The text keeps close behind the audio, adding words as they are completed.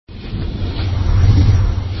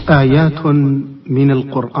آيات من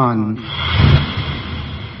القرآن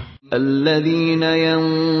الذين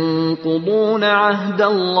ينقضون عهد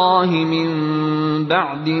الله من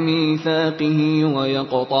بعد ميثاقه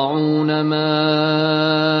ويقطعون ما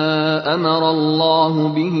أمر الله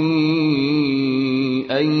به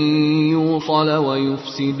أن يوصل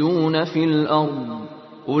ويفسدون في الأرض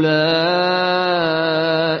أولئك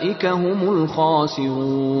هم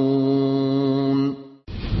الخاسرون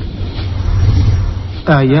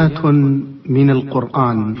آيات من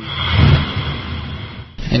القرآن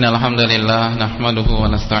إن الحمد لله نحمده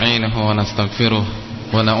ونستعينه ونستغفره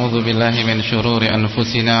ونعوذ بالله من شرور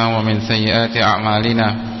أنفسنا ومن سيئات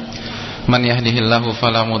أعمالنا من يهده الله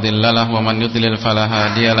فلا مضل له ومن يضلل فلا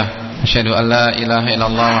هادي له أشهد أن لا إله إلا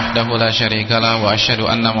الله وحده لا شريك له وأشهد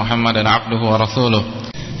أن محمدا عبده ورسوله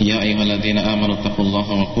يا أيها الذين آمنوا اتقوا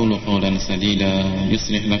الله وقولوا قولا سديدا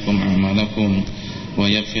يصلح لكم أعمالكم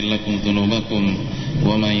ويغفر لكم ذنوبكم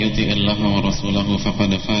ومن يطع الله ورسوله فقد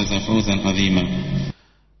فاز فوزا عظيما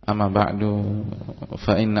أما بعد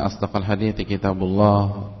فإن أصدق الحديث كتاب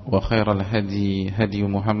الله وخير الهدي هدي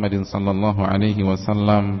محمد صلى الله عليه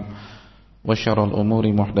وسلم وشر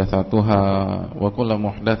الأمور محدثاتها وكل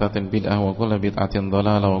محدثة بدعة وكل بدعة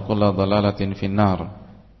ضلالة وكل ضلالة في النار.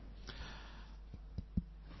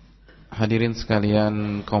 Hadirin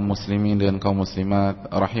sekalian, kaum muslimin dan kaum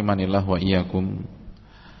muslimat rahimanillah wa iyyakum.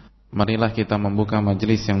 Marilah kita membuka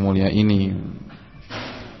majelis yang mulia ini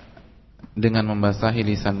dengan membasahi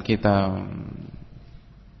lisan kita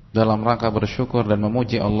dalam rangka bersyukur dan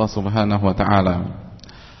memuji Allah Subhanahu wa taala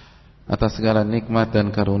atas segala nikmat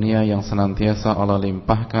dan karunia yang senantiasa Allah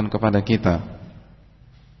limpahkan kepada kita.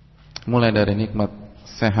 Mulai dari nikmat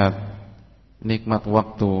sehat, nikmat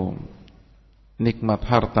waktu, nikmat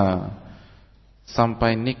harta,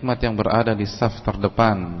 sampai nikmat yang berada di saf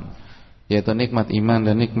terdepan, yaitu nikmat iman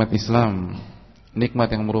dan nikmat Islam.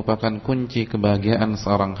 Nikmat yang merupakan kunci kebahagiaan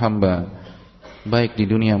seorang hamba baik di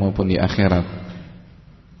dunia maupun di akhirat.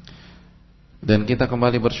 Dan kita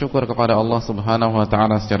kembali bersyukur kepada Allah Subhanahu wa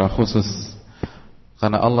taala secara khusus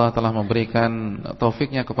karena Allah telah memberikan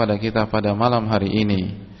taufiknya kepada kita pada malam hari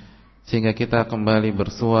ini, sehingga kita kembali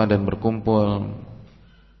bersua dan berkumpul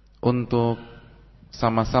untuk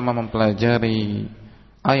sama-sama mempelajari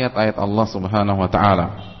ayat-ayat Allah Subhanahu wa taala,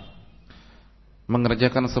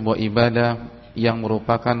 mengerjakan sebuah ibadah yang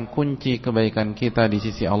merupakan kunci kebaikan kita di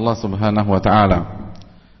sisi Allah Subhanahu wa taala.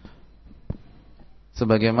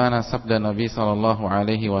 Sebagaimana sabda Nabi sallallahu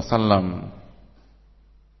alaihi wasallam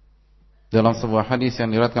dalam sebuah hadis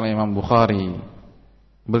yang diriwayatkan oleh Imam Bukhari,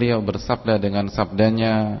 beliau bersabda dengan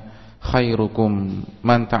sabdanya, khairukum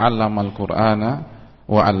man ta'allamal Qur'ana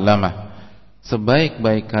wa 'allamah.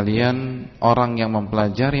 Sebaik-baik kalian orang yang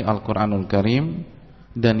mempelajari Al-Qur'anul Karim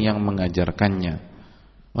dan yang mengajarkannya.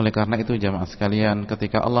 Oleh karena itu jamaah sekalian,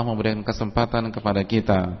 ketika Allah memberikan kesempatan kepada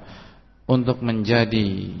kita untuk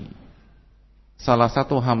menjadi salah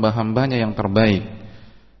satu hamba-hambanya yang terbaik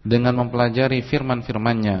dengan mempelajari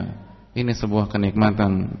firman-firmannya, ini sebuah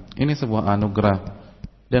kenikmatan, ini sebuah anugerah,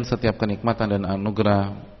 dan setiap kenikmatan dan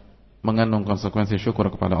anugerah mengandung konsekuensi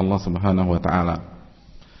syukur kepada Allah Subhanahu wa taala.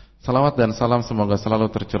 Salawat dan salam semoga selalu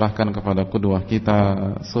tercurahkan kepada qudwah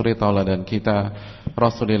kita, suri tauladan kita,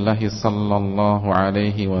 Rasulullah sallallahu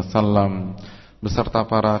alaihi wasallam beserta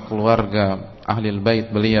para keluarga, ahlil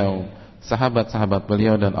bait beliau, sahabat-sahabat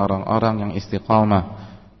beliau dan orang-orang yang istiqamah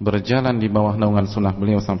berjalan di bawah naungan sunnah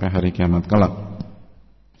beliau sampai hari kiamat kelak.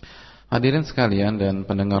 Hadirin sekalian dan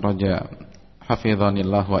pendengar roja,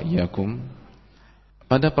 hafizanillah wa iyyakum.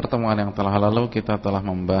 Pada pertemuan yang telah lalu kita telah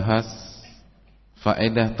membahas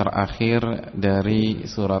faedah terakhir dari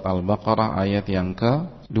surat Al-Baqarah ayat yang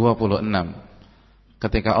ke-26,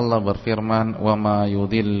 ketika Allah berfirman, wa ma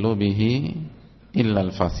yudhillu bihi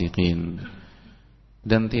illal fasiqin.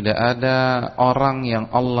 Dan tidak ada orang yang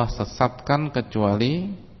Allah sesatkan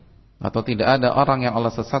kecuali, atau tidak ada orang yang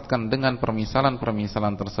Allah sesatkan dengan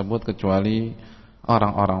permisalan-permisalan tersebut kecuali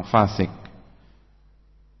orang-orang fasik.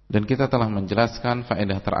 Dan kita telah menjelaskan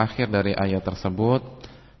faedah terakhir dari ayat tersebut,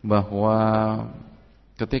 bahwa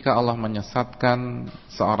ketika Allah menyesatkan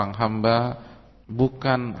seorang hamba,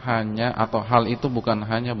 bukan hanya, atau hal itu bukan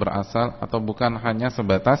hanya berasal, atau bukan hanya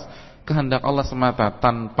sebatas kehendak Allah semata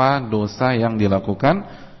tanpa dosa yang dilakukan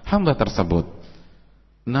hamba tersebut.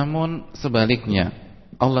 Namun sebaliknya,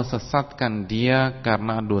 Allah sesatkan dia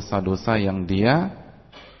karena dosa-dosa yang dia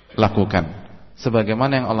lakukan.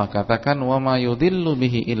 Sebagaimana yang Allah katakan, wa ma yudhillu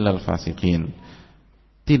bihi illal fasiqin.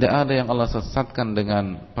 Tidak ada yang Allah sesatkan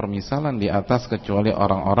dengan permisalan di atas kecuali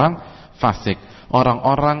orang-orang fasik,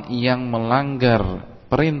 orang-orang yang melanggar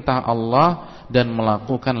perintah Allah dan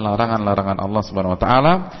melakukan larangan-larangan Allah Subhanahu wa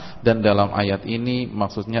taala, dan dalam ayat ini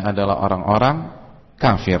maksudnya adalah orang-orang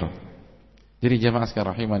kafir. Jadi jamaah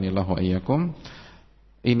sekalian rahimanillah wa iyyakum,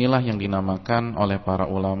 inilah yang dinamakan oleh para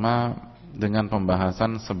ulama dengan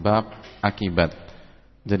pembahasan sebab akibat.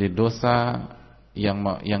 Jadi dosa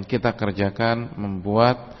yang kita kerjakan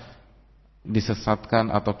membuat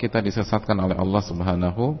disesatkan atau kita disesatkan oleh Allah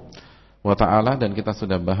Subhanahu wa ta'ala, dan kita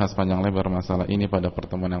sudah bahas panjang lebar masalah ini pada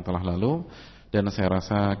pertemuan yang telah lalu, dan saya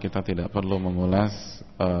rasa kita tidak perlu mengulas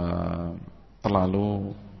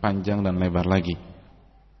terlalu panjang dan lebar lagi.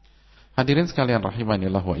 Hadirin sekalian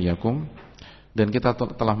rahimanillah wa iyyakum, dan kita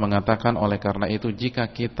telah mengatakan oleh karena itu jika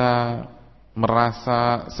kita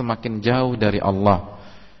merasa semakin jauh dari Allah,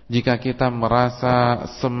 jika kita merasa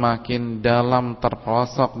semakin dalam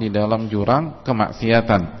terperosok di dalam jurang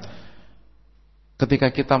kemaksiatan,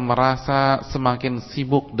 ketika kita merasa semakin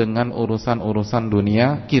sibuk dengan urusan-urusan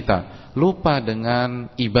dunia kita, lupa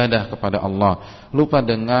dengan ibadah kepada Allah, lupa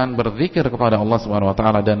dengan berzikir kepada Allah Subhanahu wa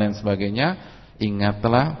taala dan lain sebagainya,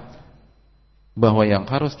 ingatlah bahwa yang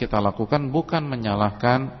harus kita lakukan bukan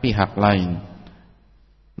menyalahkan pihak lain,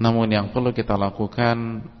 namun yang perlu kita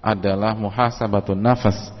lakukan adalah muhasabatun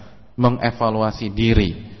nafas, mengevaluasi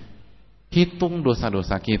diri, hitung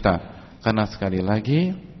dosa-dosa kita, karena sekali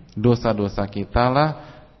lagi dosa-dosa kita lah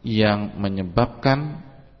yang menyebabkan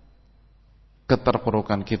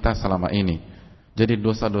keterpurukan kita selama ini. Jadi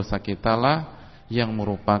dosa-dosa kita lah yang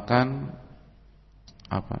merupakan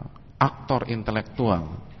aktor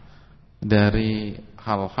intelektual dari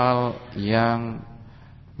hal-hal yang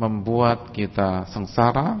membuat kita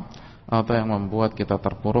sengsara atau yang membuat kita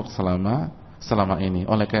terpuruk selama ini.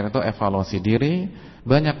 Oleh karena itu evaluasi diri,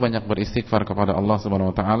 banyak-banyak beristighfar kepada Allah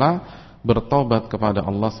Subhanahu wa taala, bertobat kepada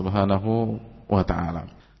Allah Subhanahu wa taala.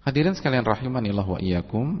 Hadirin sekalian rahimanillah wa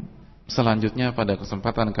iyyakum, selanjutnya pada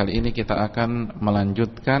kesempatan kali ini kita akan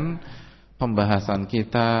melanjutkan pembahasan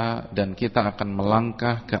kita dan kita akan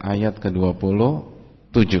melangkah ke ayat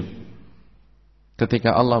ke-27.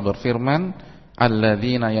 Ketika Allah berfirman,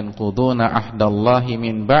 alladzina yanquduna ahdallahi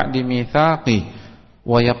min ba'di mitsaqih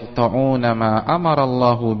wa yaqta'una ma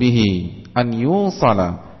amarallahu bihi an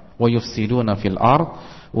yusala wa yufsiduna fil ard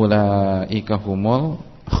ulaika humul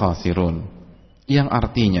khasirun. Yang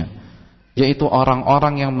artinya yaitu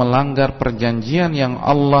orang-orang yang melanggar perjanjian yang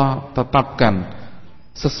Allah tetapkan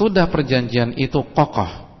sesudah perjanjian itu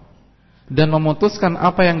kokoh dan memutuskan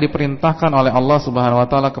apa yang diperintahkan oleh Allah Subhanahu wa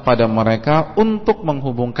taala kepada mereka untuk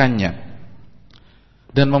menghubungkannya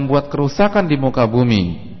dan membuat kerusakan di muka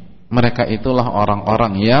bumi. Mereka itulah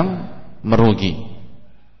orang-orang yang merugi.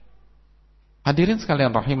 Hadirin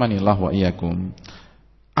sekalian rahimanillah wa iyyakum,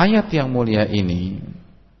 ayat yang mulia ini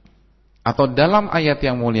atau dalam ayat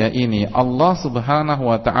yang mulia ini Allah Subhanahu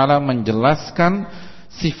wa taala menjelaskan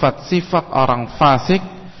sifat-sifat orang fasik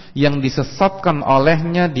yang disesatkan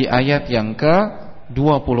olehnya di ayat yang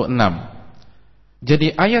ke-26.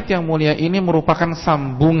 Jadi ayat yang mulia ini merupakan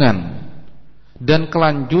sambungan dan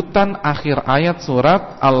kelanjutan akhir ayat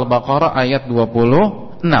surat Al-Baqarah ayat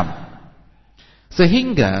 26.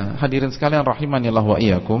 Sehingga hadirin sekalian rahimanillah wa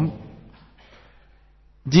iyyakum,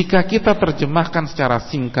 jika kita terjemahkan secara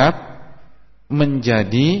singkat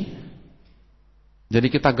menjadi, jadi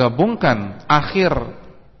kita gabungkan akhir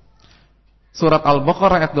surat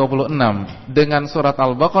Al-Baqarah ayat 26 dengan surat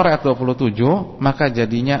Al-Baqarah ayat 27, maka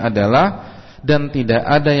jadinya adalah dan tidak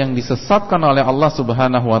ada yang disesatkan oleh Allah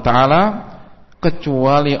Subhanahu wa taala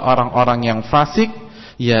kecuali orang-orang yang fasik,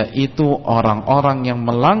 yaitu orang-orang yang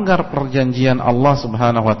melanggar perjanjian Allah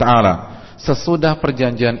Subhanahu wa taala sesudah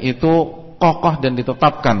perjanjian itu kokoh dan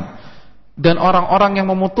ditetapkan, dan orang-orang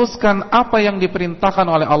yang memutuskan apa yang diperintahkan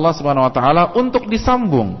oleh Allah Subhanahu wa taala untuk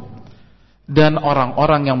disambung, dan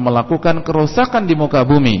orang-orang yang melakukan kerusakan di muka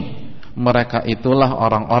bumi, mereka itulah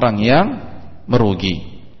orang-orang yang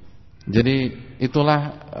merugi. Jadi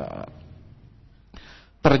itulah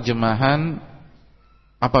terjemahan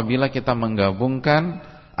apabila kita menggabungkan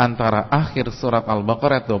antara akhir surat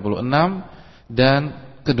Al-Baqarah 26 dan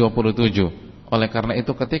ke-27. Oleh karena itu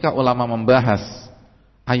ketika ulama membahas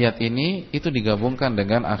ayat ini, itu digabungkan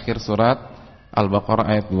dengan akhir surat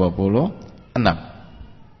Al-Baqarah ayat 26.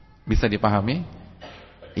 Bisa dipahami?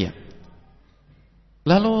 Iya.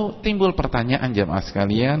 Lalu timbul pertanyaan jamaah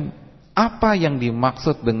sekalian, apa yang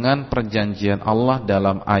dimaksud dengan perjanjian Allah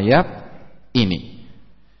dalam ayat ini?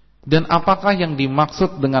 Dan apakah yang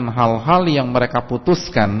dimaksud dengan hal-hal yang mereka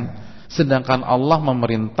putuskan sedangkan Allah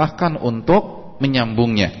memerintahkan untuk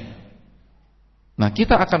menyambungnya? Nah,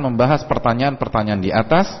 kita akan membahas pertanyaan-pertanyaan di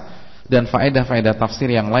atas dan faedah-faedah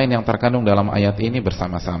tafsir yang lain yang terkandung dalam ayat ini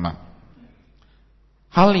bersama-sama.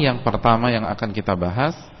 Hal yang pertama yang akan kita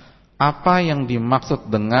bahas, apa yang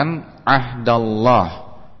dimaksud dengan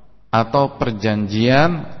ahdallah atau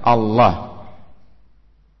perjanjian Allah.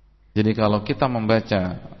 Jadi kalau kita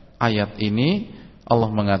membaca ayat ini,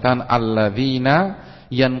 Allah mengatakan alladzina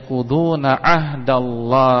yanquduna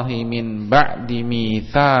ahdallahi min ba'di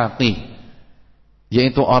mitsaqih,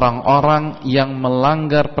 yaitu orang-orang yang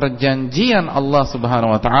melanggar perjanjian Allah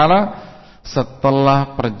Subhanahu wa taala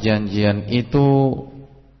setelah perjanjian itu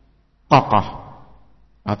kokoh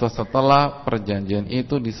atau setelah perjanjian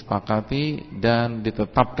itu disepakati dan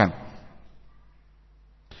ditetapkan.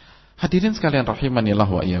 Hadirin sekalian rahimanillah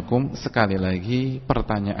wa iyyakum, sekali lagi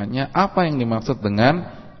pertanyaannya, apa yang dimaksud dengan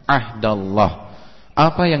ahdallah?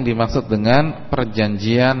 Apa yang dimaksud dengan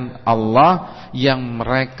perjanjian Allah yang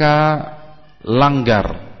mereka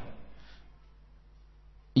langgar,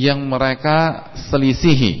 yang mereka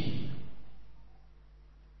selisihi?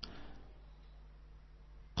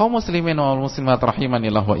 Kaum muslimin wal muslimat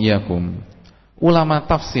rahimanillah wa iyyakum, ulama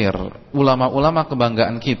tafsir, ulama-ulama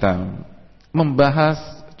kebanggaan kita membahas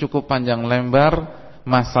cukup panjang lebar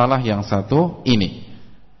masalah yang satu ini.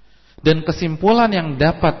 Dan kesimpulan yang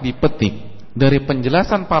dapat dipetik dari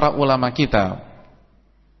penjelasan para ulama kita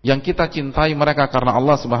yang kita cintai mereka karena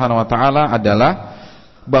Allah Subhanahu wa taala adalah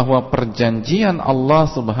bahwa perjanjian Allah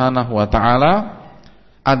Subhanahu wa taala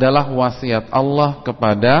adalah wasiat Allah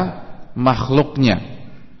kepada makhluknya,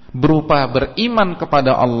 berupa beriman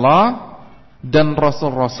kepada Allah dan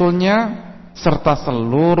rasul-rasulnya serta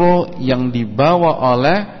seluruh yang dibawa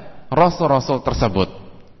oleh rasul-rasul tersebut.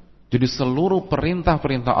 Jadi seluruh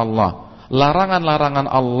perintah-perintah Allah,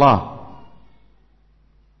 larangan-larangan Allah,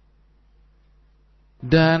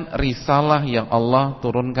 dan risalah yang Allah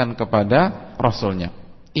turunkan kepada rasulnya,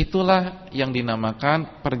 itulah yang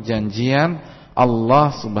dinamakan perjanjian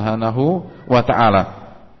Allah Subhanahu wa ta'ala.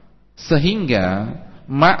 Sehingga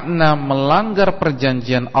makna melanggar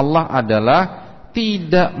perjanjian Allah adalah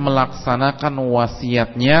tidak melaksanakan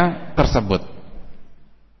wasiatnya tersebut.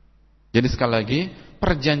 Jadi sekali lagi,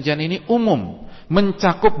 perjanjian ini umum,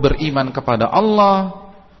 mencakup beriman kepada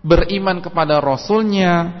Allah, beriman kepada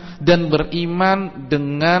Rasulnya, dan beriman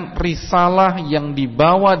dengan risalah yang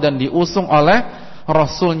dibawa dan diusung oleh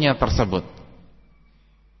Rasulnya tersebut.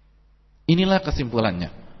 Inilah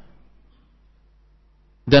kesimpulannya.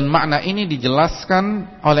 Dan makna ini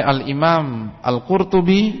dijelaskan oleh Al-Imam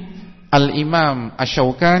Al-Qurtubi, Al-Imam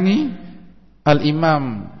Asy-Syaukani,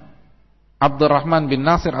 Al-Imam Abdurrahman bin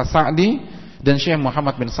Nasir As-Sa'di, dan Syekh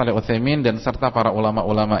Muhammad bin Shalih Utsaimin, dan serta para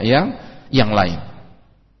ulama-ulama yang lain.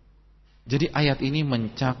 Jadi ayat ini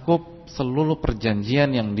mencakup seluruh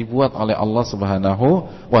perjanjian yang dibuat oleh Allah Subhanahu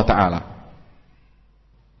wa taala.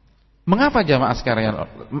 Mengapa jamaah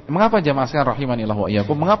sekalian rahimanillah wa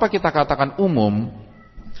iyyakum, mengapa kita katakan umum,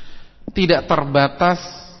 tidak terbatas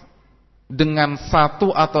dengan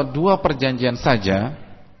satu atau dua perjanjian saja?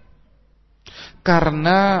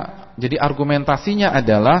 Karena jadi argumentasinya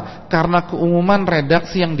adalah karena keumuman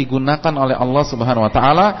redaksi yang digunakan oleh Allah Subhanahu wa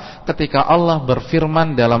taala ketika Allah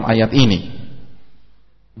berfirman dalam ayat ini.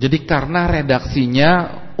 Jadi karena redaksinya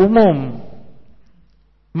umum.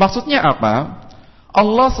 Maksudnya apa?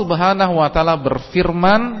 Allah Subhanahu wa taala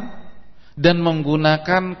berfirman dan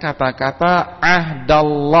menggunakan kata-kata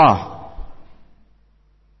ahdallah.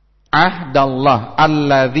 Ahdallah,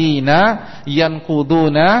 alladzina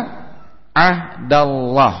yanquduna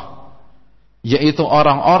ahdallah, yaitu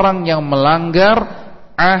orang-orang yang melanggar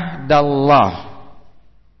ahdallah.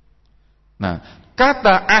 Nah,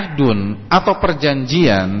 kata ahdun atau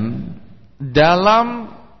perjanjian dalam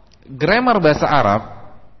grammar bahasa Arab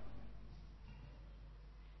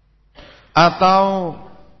atau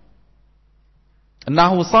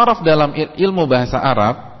nahwu sharaf dalam ilmu bahasa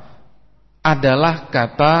Arab adalah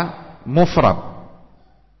kata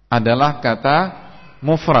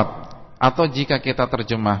mufrad, atau jika kita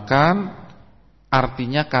terjemahkan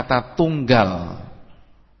artinya kata tunggal.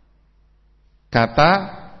 Kata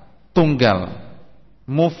tunggal,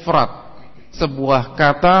 mufrad, sebuah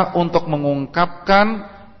kata untuk mengungkapkan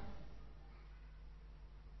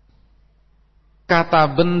kata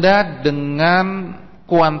benda dengan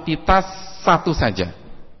kuantitas satu saja.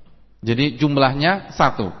 Jadi jumlahnya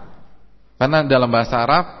satu. Karena dalam bahasa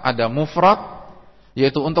Arab ada mufrad,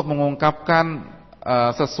 yaitu untuk mengungkapkan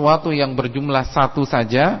sesuatu yang berjumlah satu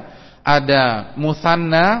saja. Ada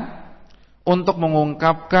musanna, untuk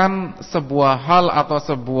mengungkapkan sebuah hal atau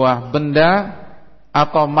sebuah benda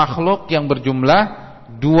atau makhluk yang berjumlah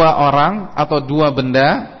dua orang atau dua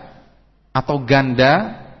benda atau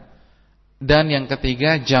ganda. Dan yang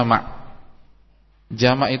ketiga jamak.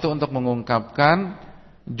 Jamak itu untuk mengungkapkan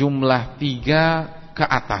jumlah 3 ke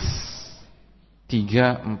atas.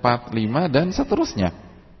 3, 4, 5 dan seterusnya.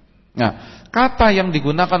 Nah, kata yang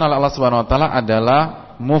digunakan oleh Allah Subhanahu wa taala adalah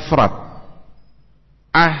mufrad.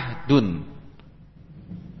 Ahdun.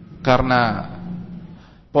 Karena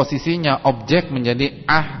posisinya objek menjadi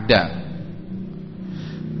ahda.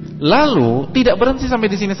 Lalu tidak berhenti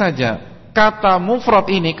sampai di sini saja. Kata mufrad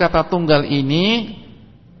ini, kata tunggal ini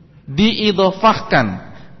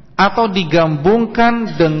diidhofahkan atau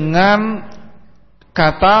digabungkan dengan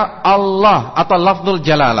kata Allah atau lafzul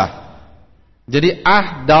jalalah. Jadi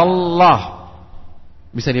ahdallah.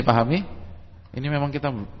 Bisa dipahami? Ini memang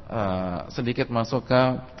kita sedikit masuk ke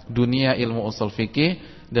dunia ilmu usul fikih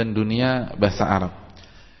dan dunia bahasa Arab.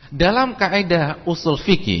 Dalam kaidah usul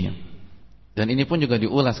fikih, dan ini pun juga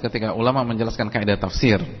diulas ketika ulama menjelaskan kaidah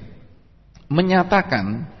tafsir,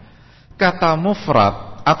 menyatakan kata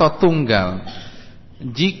mufrad atau tunggal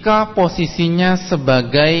jika posisinya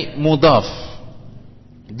sebagai mudhaf,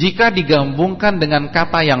 jika digabungkan dengan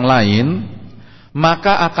kata yang lain,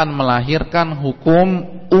 maka akan melahirkan hukum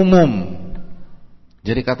umum.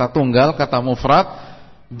 Jadi kata tunggal, kata mufrad,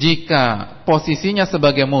 jika posisinya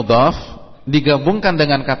sebagai mudhaf digabungkan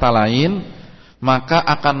dengan kata lain, maka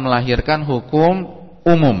akan melahirkan hukum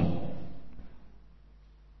umum.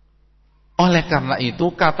 Oleh karena itu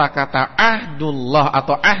kata-kata ahdullah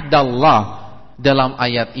atau ahdallah dalam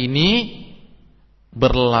ayat ini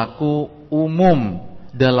berlaku umum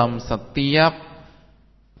dalam setiap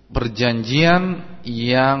perjanjian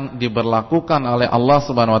yang diberlakukan oleh Allah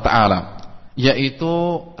Subhanahu wa taala,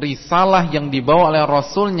 yaitu risalah yang dibawa oleh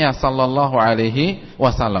Rasulnya sallallahu alaihi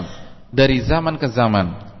wasallam dari zaman ke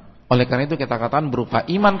zaman. Oleh karena itu kita katakan berupa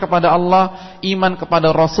iman kepada Allah, iman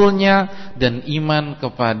kepada Rasulnya, dan iman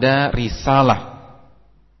kepada risalah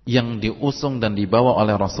yang diusung dan dibawa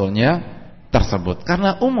oleh Rasulnya tersebut.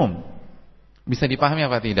 Karena umum. Bisa dipahami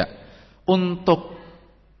apa tidak? Untuk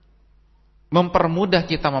mempermudah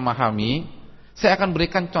kita memahami, saya akan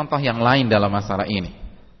berikan contoh yang lain dalam masalah ini.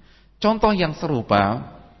 Contoh yang serupa,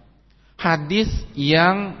 hadis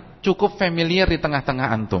yang cukup familiar di tengah-tengah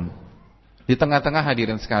antum, di tengah-tengah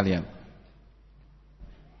hadirin sekalian.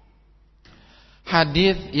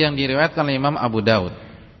 Hadis yang diriwayatkan oleh Imam Abu Daud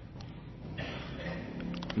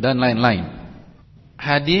dan lain-lain.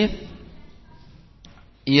 Hadis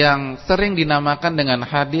yang sering dinamakan dengan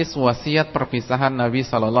hadis wasiat perpisahan Nabi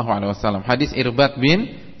sallallahu alaihi wasallam, hadis Irbad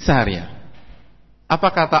bin Sariyah. Apa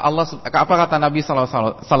kata Nabi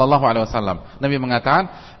sallallahu alaihi wasallam? Nabi mengatakan,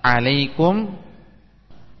 "Alaikum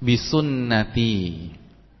bisunnati."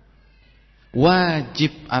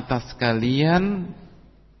 Wajib atas kalian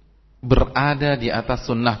berada di atas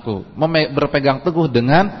sunnahku, berpegang teguh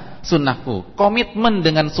dengan sunnahku, komitmen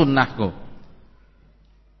dengan sunnahku.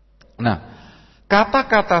 Nah,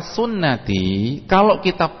 kata-kata sunnati kalau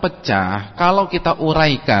kita pecah, kalau kita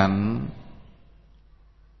uraikan,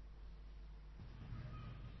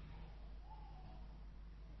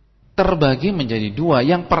 terbagi menjadi dua.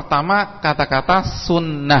 Yang pertama kata-kata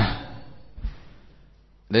sunnah,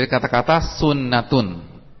 dari kata-kata sunnatun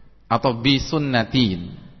atau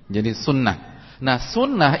bisunnatin, jadi sunnah. Nah,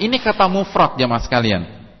 sunnah ini kata mufrad jamaah sekalian.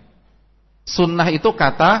 Sunnah itu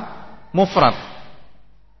kata mufrad.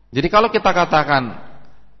 Jadi kalau kita katakan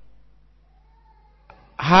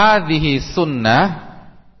hadhihi sunnah,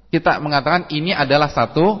 kita mengatakan ini adalah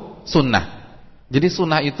satu sunnah. Jadi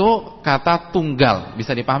sunnah itu kata tunggal,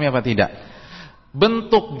 bisa dipahami apa tidak?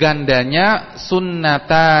 Bentuk gandanya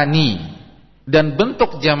sunnatani dan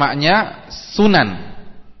bentuk jamaknya sunan,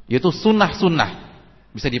 yaitu sunnah-sunnah.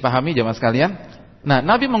 Bisa dipahami jamaah sekalian? Nah,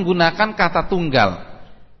 Nabi menggunakan kata tunggal.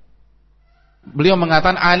 Beliau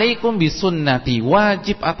mengatakan alaikum bisunnati,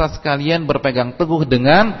 wajib atas kalian berpegang teguh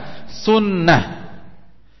dengan sunnah.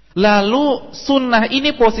 Lalu sunnah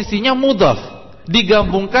ini posisinya mudhaf,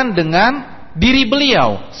 digabungkan dengan diri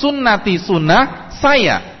beliau. Sunnati, sunnah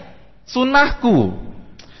saya, sunnahku.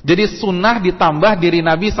 Jadi sunnah ditambah diri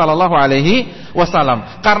Nabi sallallahu alaihi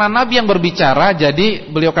wasallam. Karena Nabi yang berbicara,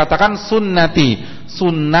 jadi beliau katakan sunnati,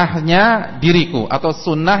 sunnahnya diriku atau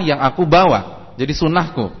sunnah yang aku bawa. Jadi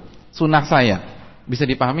sunnahku, sunnah saya. Bisa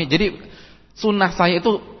dipahami? Jadi sunnah saya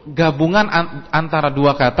itu gabungan antara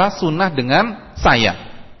dua kata sunnah dengan saya.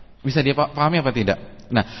 Bisa dipahami apa tidak?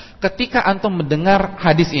 Nah, ketika antum mendengar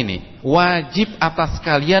hadis ini, wajib atas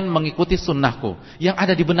kalian mengikuti sunnahku, yang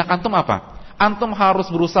ada di benak antum apa? Antum harus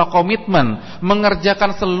berusaha komitmen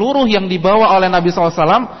mengerjakan seluruh yang dibawa oleh Nabi SAW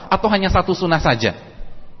atau hanya satu sunnah saja?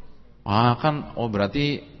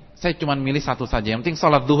 Berarti saya cuma milih satu saja, yang penting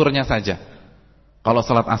sholat duhurnya saja. Kalau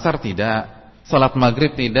sholat asar tidak, sholat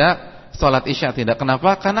maghrib tidak, sholat isya tidak.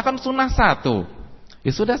 Kenapa? Karena kan sunnah satu.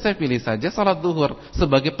 Ya sudah, saya pilih saja sholat duhur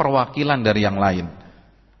sebagai perwakilan dari yang lain.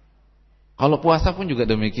 Kalau puasa pun juga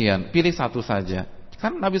demikian, pilih satu saja.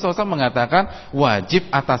 Kan Nabi SAW mengatakan wajib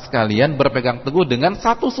atas kalian berpegang teguh dengan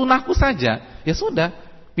satu sunnahku saja. Ya sudah,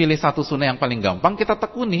 pilih satu sunnah yang paling gampang kita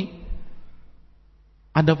tekuni.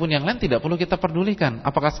 Adapun yang lain tidak perlu kita pedulikan.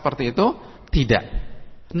 Apakah seperti itu? Tidak.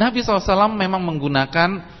 Nabi SAW memang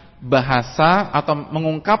menggunakan bahasa atau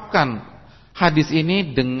mengungkapkan hadis ini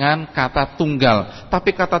dengan kata tunggal.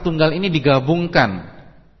 Tapi kata tunggal ini digabungkan.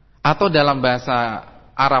 Atau dalam bahasa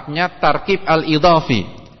Arabnya tarkib al-idhafi.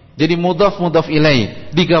 Jadi mudhaf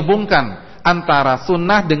ilaih, digabungkan antara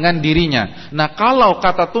sunnah dengan dirinya. Nah, kalau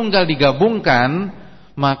kata tunggal digabungkan,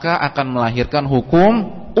 maka akan melahirkan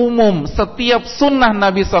hukum umum setiap sunnah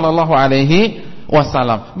Nabi sallallahu alaihi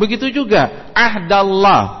wasallam. Begitu juga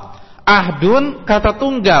ahdallah. Ahdun kata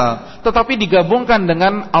tunggal, tetapi digabungkan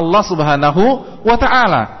dengan Allah Subhanahu wa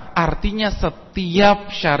taala. Artinya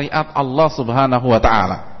setiap syariat Allah Subhanahu wa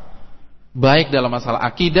taala. Baik dalam masalah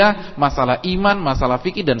akidah, masalah iman, masalah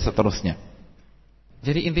fikih dan seterusnya.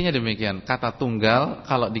 Jadi intinya demikian, kata tunggal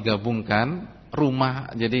kalau digabungkan rumah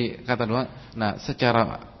jadi kata dua. Nah,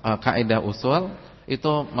 secara kaidah usul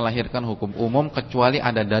itu melahirkan hukum umum kecuali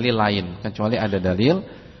ada dalil lain.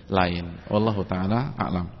 Wallahu taala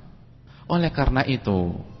a'lam. Oleh karena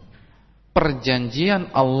itu,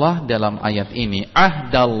 perjanjian Allah dalam ayat ini,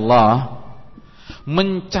 ahdallah,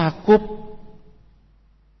 mencakup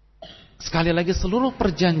sekali lagi seluruh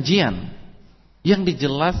perjanjian yang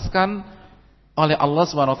dijelaskan oleh Allah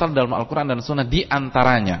Subhanahu wa taala dalam Al-Qur'an dan Sunnah, di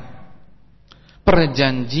antaranya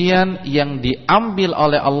perjanjian yang diambil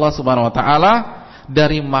oleh Allah Subhanahu wa taala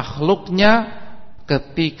dari makhluknya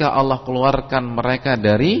ketika Allah keluarkan mereka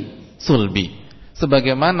dari sulbi.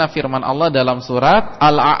 Sebagaimana firman Allah dalam surat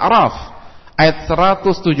Al-A'raf ayat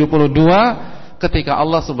 172 ketika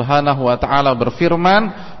Allah Subhanahu wa taala berfirman,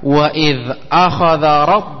 wa idz akhadha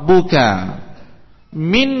rabbuka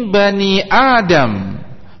min bani adam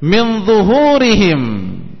min zuhurihim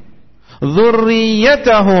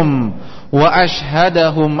dzurriyyatahum wa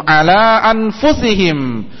ashhadahum ala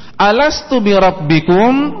anfusihim alastu bi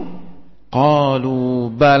rabbikum qalu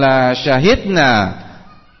bala syahidna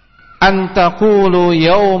an taqulu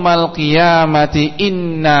yaumal qiyamati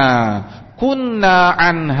inna kunna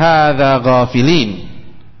an hadza ghafilin.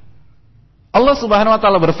 Allah Subhanahu wa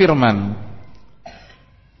taala berfirman,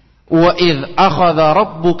 wa idz akhadha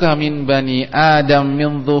rabbuka min bani adam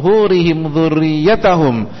min zuhurihim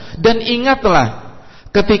dzurriyyatahum, dan ingatlah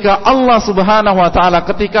ketika Allah Subhanahu wa taala,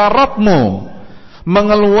 ketika Rabbmu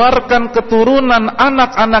mengeluarkan keturunan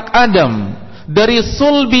anak-anak Adam dari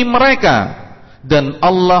sulbi mereka, dan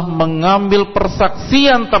Allah mengambil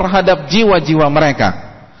persaksian terhadap jiwa-jiwa mereka.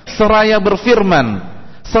 Seraya berfirman,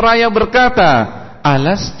 seraya berkata,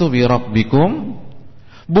 alastu bi rabbikum,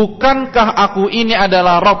 bukankah aku ini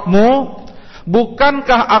adalah Rabbmu?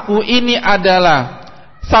 Bukankah aku ini adalah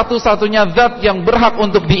satu-satunya zat yang berhak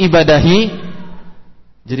untuk diibadahi?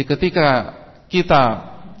 Jadi ketika kita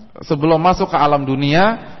sebelum masuk ke alam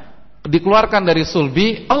dunia, dikeluarkan dari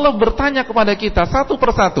sulbi, Allah bertanya kepada kita satu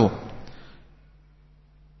persatu,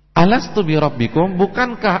 alastu bi rabbikum,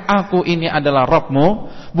 bukankah aku ini adalah Rabbmu?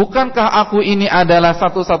 Bukankah aku ini adalah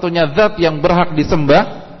satu-satunya zat yang berhak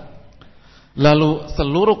disembah? Lalu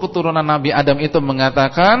seluruh keturunan Nabi Adam itu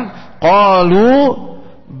mengatakan, qalu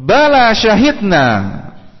bala syahidna.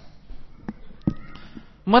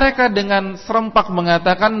 Mereka dengan serempak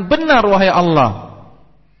mengatakan, benar wahai Allah,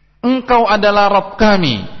 Engkau adalah Rabb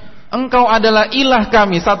kami, Engkau adalah ilah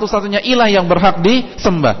kami, satu-satunya ilah yang berhak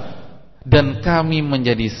disembah, dan kami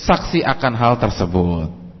menjadi saksi akan hal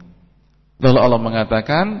tersebut. Lalu Allah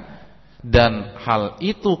mengatakan, dan hal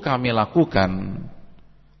itu kami lakukan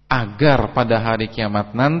agar pada hari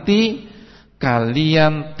kiamat nanti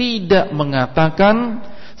kalian tidak mengatakan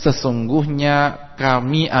sesungguhnya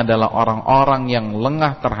kami adalah orang-orang yang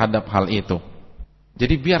lengah terhadap hal itu.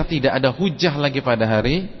 Jadi biar tidak ada hujah lagi pada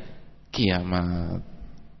hari kiamat.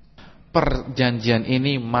 Perjanjian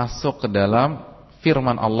ini masuk ke dalam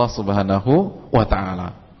firman Allah Subhanahu wa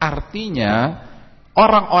taala. Artinya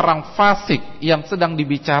orang-orang fasik yang sedang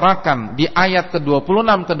dibicarakan di ayat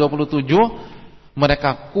ke-26 ke-27,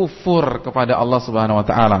 mereka kufur kepada Allah Subhanahu wa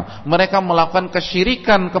taala. Mereka melakukan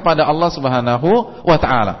kesyirikan kepada Allah Subhanahu wa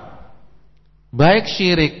taala. Baik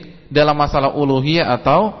syirik dalam masalah uluhiyah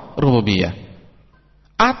atau rububiyah.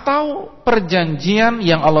 Atau perjanjian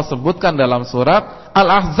yang Allah sebutkan dalam surat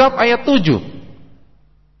Al-Ahzab ayat 7.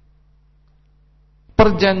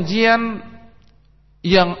 Perjanjian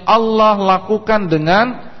yang Allah lakukan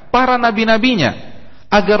dengan para nabi-nabinya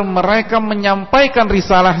agar mereka menyampaikan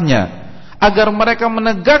risalahnya, agar mereka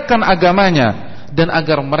menegakkan agamanya, dan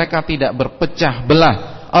agar mereka tidak berpecah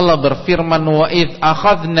belah. Allah berfirman, wa idz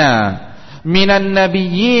akhadna minan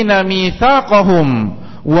nabiyyina mitsaqahum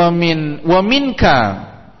wa minka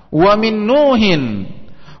wa min Nuhin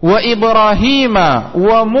wa Ibrahima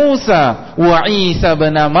wa Musa wa Isa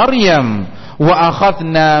ibn Maryam wa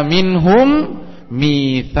akhadna minhum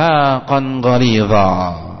mitsaqan ghalidha.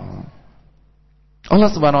 Allah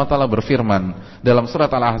Subhanahu wa taala berfirman dalam surat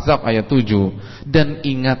Al-Ahzab ayat 7, dan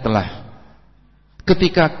ingatlah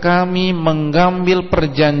ketika kami mengambil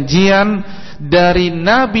perjanjian dari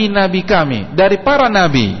nabi-nabi kami, dari para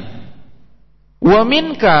nabi, wa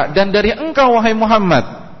minka, dan dari engkau wahai Muhammad,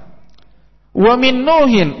 wa min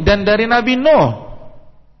Nuhin, dan dari Nabi Nuh,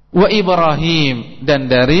 wa Ibrahim, dan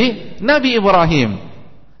dari Nabi Ibrahim,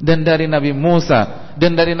 dan dari Nabi Musa,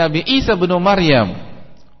 dan dari Nabi Isa bin Maryam.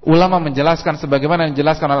 Ulama menjelaskan sebagaimana yang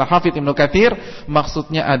dijelaskan oleh Hafidz Ibnu Katsir,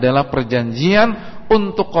 maksudnya adalah perjanjian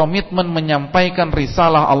untuk komitmen menyampaikan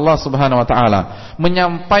risalah Allah Subhanahu wa taala,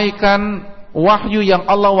 menyampaikan wahyu yang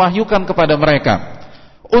Allah wahyukan kepada mereka,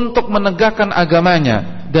 untuk menegakkan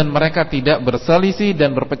agamanya, dan mereka tidak berselisih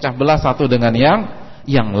dan berpecah belah satu dengan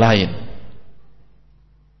yang lain.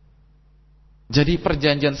 Jadi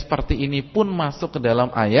perjanjian seperti ini pun masuk ke dalam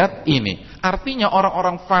ayat ini. Artinya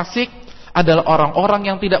orang-orang fasik adalah orang-orang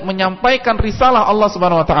yang tidak menyampaikan risalah Allah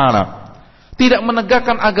Subhanahu wa taala, tidak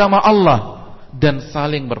menegakkan agama Allah, dan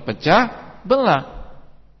saling berpecah belah.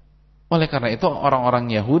 Oleh karena itu orang-orang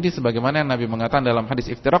Yahudi sebagaimana yang Nabi mengatakan dalam hadis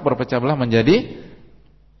iftirak berpecah belah menjadi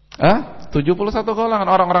 71 golongan.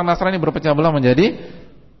 Orang-orang Nasrani berpecah belah menjadi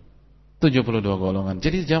 72 golongan.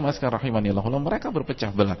 Jadi jamaah sekalian rahimanillah, mereka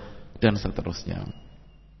berpecah belah dan seterusnya.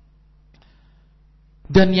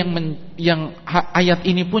 Dan yang ayat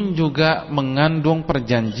ini pun juga mengandung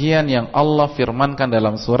perjanjian yang Allah firmankan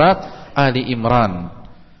dalam surat Ali Imran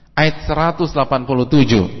ayat 187,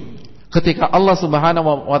 ketika Allah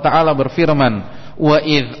Subhanahu wa taala berfirman, wa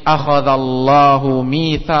idz akhadallahu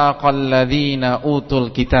mitsaqal ladzina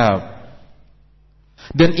utul kitab.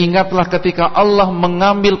 Dan ingatlah ketika Allah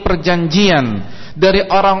mengambil perjanjian dari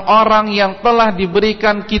orang-orang yang telah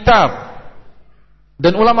diberikan kitab.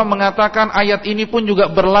 Dan ulama mengatakan ayat ini pun juga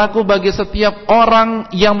berlaku bagi setiap orang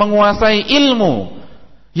yang menguasai ilmu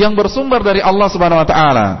yang bersumber dari Allah Subhanahu wa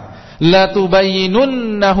taala. La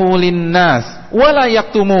tubayyinunnahu linnas wa la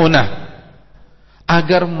yaktumunah.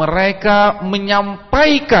 Agar mereka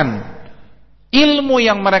menyampaikan ilmu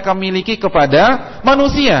yang mereka miliki kepada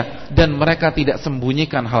manusia, dan mereka tidak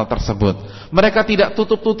sembunyikan hal tersebut. Mereka tidak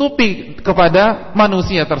tutup-tutupi kepada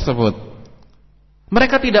manusia tersebut.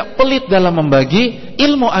 Mereka tidak pelit dalam membagi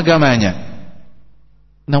ilmu agamanya.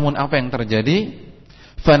 Namun apa yang terjadi?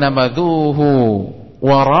 Fanamadhuhu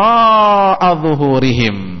wara'a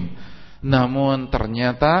dhuhurihim. Namun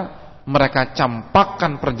ternyata mereka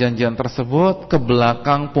campakkan perjanjian tersebut ke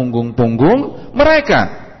belakang punggung-punggung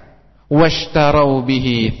mereka. Washtarau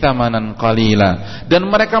bihi thamanan qalila. Dan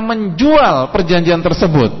mereka menjual perjanjian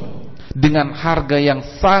tersebut dengan harga yang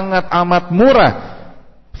sangat amat murah.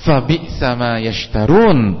 Fabi'sa ma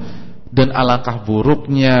yashtarun. Dan alangkah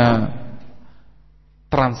buruknya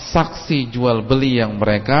transaksi jual beli yang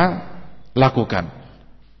mereka lakukan,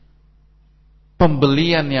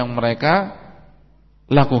 pembelian yang mereka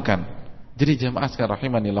lakukan. Jadi jamaah sekalian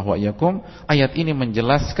rahimanillah wa iyyakum, ayat ini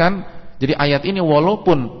menjelaskan. Jadi ayat ini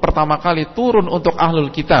walaupun pertama kali turun untuk ahlul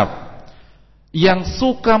kitab yang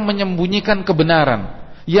suka menyembunyikan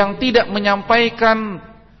kebenaran, yang tidak menyampaikan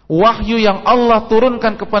wahyu yang Allah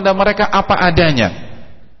turunkan kepada mereka apa adanya,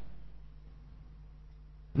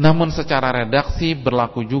 namun secara redaksi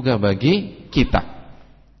berlaku juga bagi kita.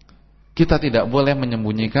 Kita tidak boleh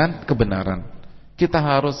menyembunyikan kebenaran. Kita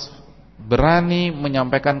harus berani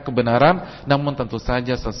menyampaikan kebenaran, namun tentu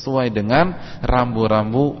saja sesuai dengan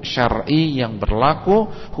rambu-rambu syar'i yang berlaku,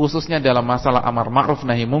 khususnya dalam masalah amar ma'ruf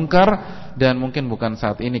nahi mungkar. Dan mungkin bukan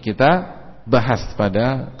saat ini kita bahas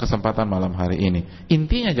pada kesempatan malam hari ini.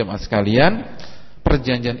 Intinya jemaah sekalian,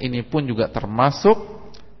 perjanjian ini pun juga termasuk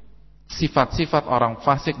sifat-sifat orang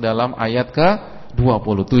fasik dalam ayat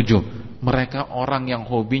ke-27. Mereka orang yang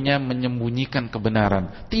hobinya menyembunyikan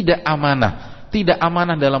kebenaran, tidak amanah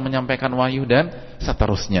dalam menyampaikan wahyu dan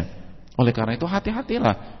seterusnya. Oleh karena itu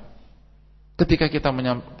hati-hatilah. Ketika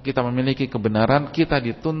kita memiliki kebenaran, kita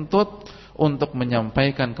dituntut untuk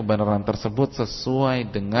menyampaikan kebenaran tersebut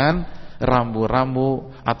sesuai dengan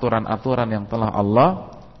rambu-rambu, aturan-aturan yang telah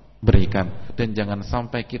Allah berikan. Dan jangan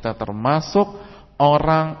sampai kita termasuk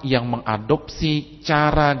orang yang mengadopsi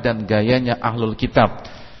cara dan gayanya ahlul kitab,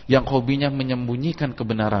 yang hobinya menyembunyikan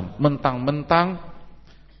kebenaran. Mentang-mentang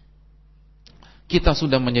kita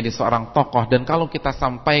sudah menjadi seorang tokoh, dan kalau kita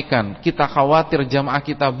sampaikan, kita khawatir jamaah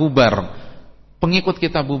kita bubar. Pengikut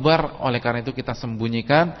kita bubar, oleh karena itu kita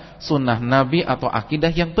sembunyikan sunnah Nabi atau akidah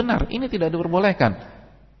yang benar. Ini tidak diperbolehkan.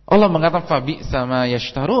 Allah mengatakan fabi sama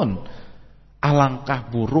yashtarun. Alangkah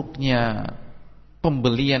buruknya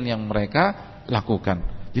pembelian yang mereka lakukan.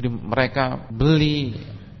 Jadi mereka beli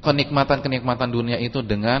kenikmatan-kenikmatan dunia itu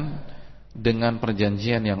dengan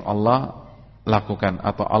perjanjian yang Allah lakukan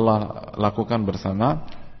atau Allah lakukan bersama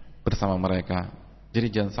mereka. Jadi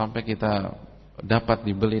jangan sampai kita dapat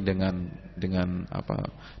dibeli dengan apa?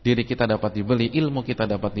 Diri kita dapat dibeli, ilmu kita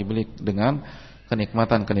dapat dibeli dengan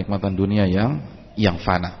kenikmatan-kenikmatan dunia yang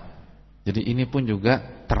fana. Jadi ini pun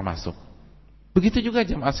juga termasuk. Begitu juga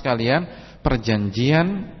jemaah sekalian,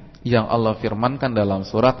 perjanjian yang Allah firmankan dalam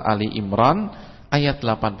surat Ali Imran ayat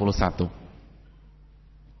 81.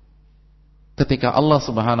 Ketika Allah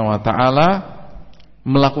Subhanahu wa taala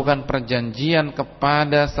melakukan perjanjian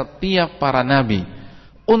kepada setiap para nabi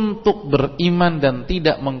untuk beriman dan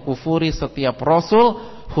tidak mengkufuri setiap rasul,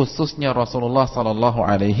 khususnya Rasulullah sallallahu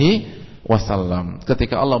alaihi wasallam.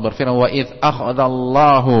 Ketika Allah berfirman, "Wa idz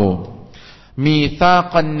akhadallahu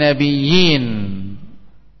mitsaqan nabiyyin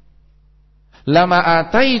lama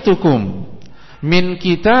ataitukum min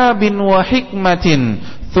kitabin wa hikmatin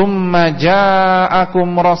thumma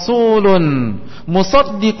ja'akum rasulun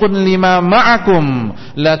musaddiqun lima ma'akum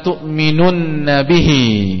la tu'minunna bihi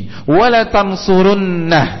wa la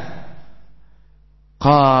tansurunnah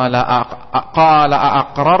qala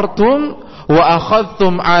aqrartum wa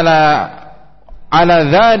akhadhtum ala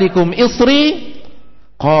dhalikum isri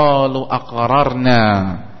qalu aqrarna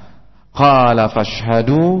qala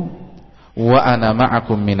fashhadu wa ana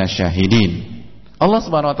ma'akum minasyahidin." Allah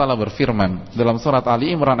Subhanahu wa taala berfirman dalam surat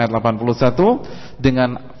Ali Imran ayat 81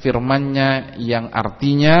 dengan firman-Nya yang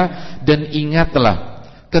artinya, dan ingatlah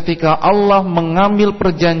ketika Allah mengambil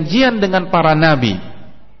perjanjian dengan para nabi,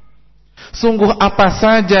 sungguh apa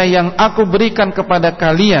saja yang aku berikan kepada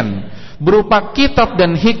kalian berupa kitab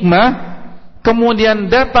dan hikmah, kemudian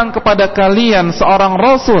datang kepada kalian seorang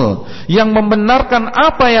rasul yang membenarkan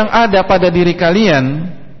apa yang ada pada diri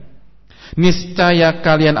kalian, niscaya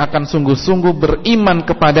kalian akan sungguh-sungguh beriman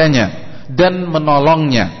kepadanya dan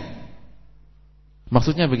menolongnya.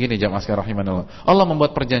 Maksudnya begini jamaah sekalian rahimanallah, Allah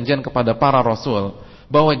membuat perjanjian kepada para rasul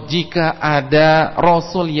bahwa jika ada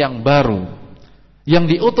rasul yang baru yang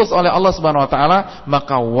diutus oleh Allah Subhanahu wa taala,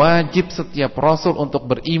 maka wajib setiap rasul untuk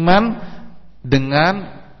beriman dengan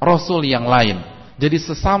rasul yang lain. Jadi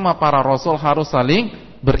sesama para rasul harus saling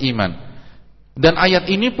beriman. Dan ayat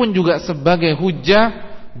ini pun juga sebagai hujah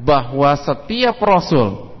bahwa setiap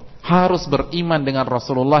rasul harus beriman dengan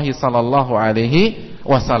Rasulullah sallallahu alaihi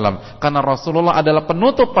wasallam, karena Rasulullah adalah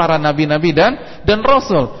penutup para nabi-nabi dan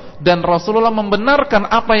rasul, dan Rasulullah membenarkan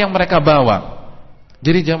apa yang mereka bawa.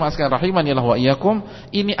 Jadi jamaah sekalian rahimanillah wa iyyakum,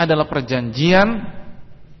 ini adalah perjanjian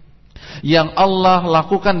yang Allah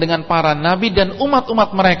lakukan dengan para nabi dan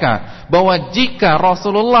umat-umat mereka, bahwa jika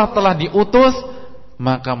Rasulullah telah diutus,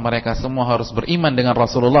 maka mereka semua harus beriman dengan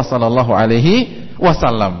Rasulullah sallallahu alaihi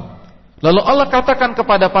wasallam. Lalu Allah katakan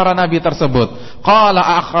kepada para nabi tersebut, qala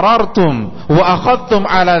aqrartum wa akhadtum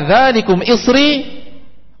ala dzalikum isri.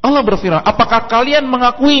 Allah berfirman, apakah kalian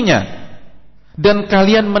mengakuinya dan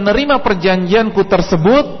kalian menerima perjanjianku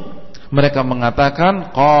tersebut? Mereka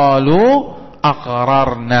mengatakan qalu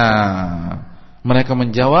aqrarna. Mereka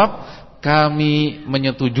menjawab, kami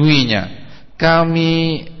menyetujuinya,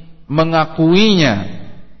 kami mengakuinya.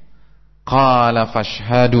 Qala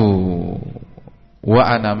fashhadu wa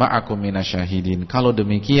ana ma'akum minasyahidin. Kalau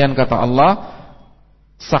demikian kata Allah,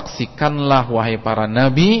 saksikanlah wahai para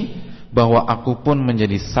nabi bahwa aku pun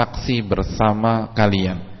menjadi saksi bersama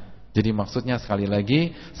kalian. Jadi maksudnya sekali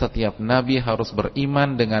lagi, setiap nabi harus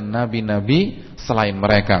beriman dengan nabi-nabi selain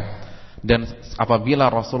mereka. Dan apabila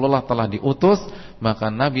Rasulullah telah diutus,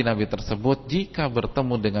 maka nabi-nabi tersebut jika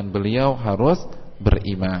bertemu dengan beliau harus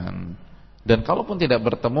beriman. Dan kalaupun tidak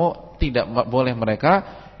bertemu, tidak boleh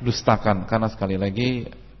mereka dustakan, karena sekali lagi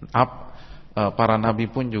para nabi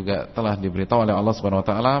pun juga telah diberitahu oleh Allah Subhanahu wa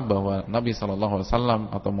taala bahwa Nabi sallallahu alaihi wasallam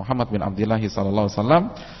atau Muhammad bin Abdullah sallallahu alaihi wasallam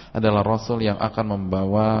adalah rasul yang akan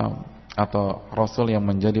membawa atau rasul yang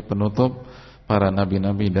menjadi penutup para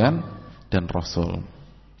nabi-nabi dan rasul.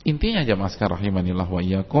 Intinya jamaah sekalian rahimanillah wa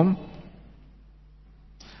iyyakum,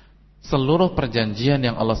 seluruh perjanjian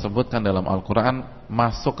yang Allah sebutkan dalam Al-Quran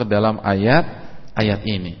masuk ke dalam ayat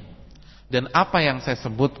ini. Dan apa yang saya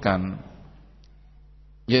sebutkan,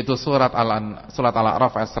 yaitu surat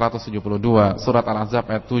Al-A'raf ayat 172, surat Al-Ahzab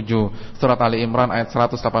ayat 7, surat Ali Imran ayat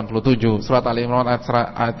 187, surat Ali Imran ayat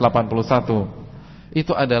 81,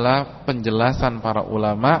 itu adalah penjelasan para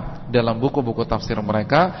ulama dalam buku-buku tafsir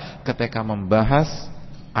mereka ketika membahas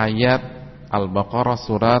ayat Al-Baqarah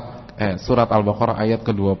surat surat Al-Baqarah ayat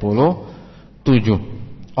ke-27.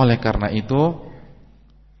 Oleh karena itu,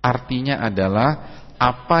 artinya adalah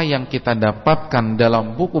apa yang kita dapatkan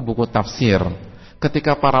dalam buku-buku tafsir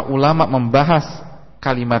ketika para ulama membahas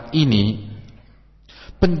kalimat ini,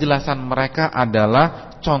 penjelasan mereka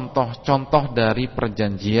adalah contoh-contoh dari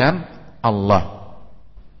perjanjian Allah.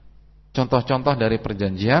 Contoh-contoh dari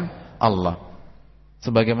perjanjian Allah.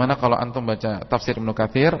 Sebagaimana kalau antum baca tafsir Ibnu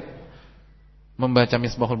Katsir, membaca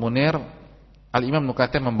Mishbahul Muniir, Al-Imam Ibnu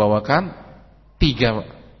Katsir membawakan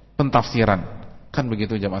 3 pentafsiran. Kan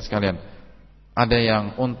begitu jamaah sekalian. Ada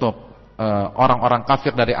yang untuk orang-orang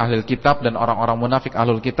kafir dari ahlul kitab dan orang-orang munafik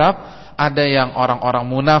ahlul kitab, ada yang orang-orang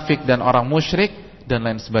munafik dan orang musyrik dan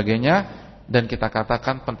lain sebagainya. Dan kita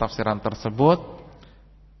katakan pentafsiran tersebut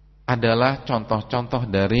adalah contoh-contoh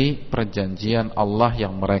dari perjanjian Allah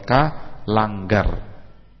yang mereka langgar.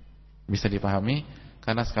 Bisa dipahami?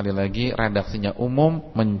 Karena sekali lagi redaksinya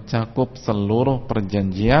umum, mencakup seluruh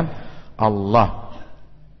perjanjian Allah.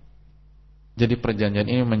 Jadi perjanjian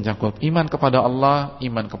ini mencakup iman kepada Allah,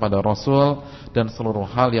 iman kepada Rasul, dan seluruh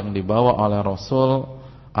hal yang dibawa oleh Rasul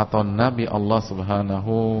atau Nabi Allah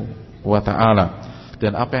Subhanahu wa ta'ala.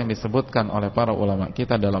 Dan apa yang disebutkan oleh para ulama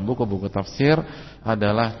kita dalam buku-buku tafsir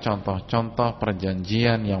adalah contoh-contoh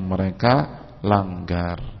perjanjian yang mereka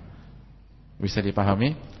langgar. Bisa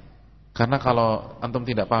dipahami? Karena kalau antum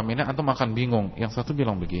tidak paham ini, antum akan bingung. Yang satu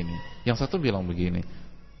bilang begini, yang satu bilang begini.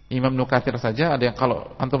 Imam Ibnu Katsir saja ada yang,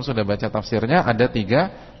 kalau antum sudah baca tafsirnya, ada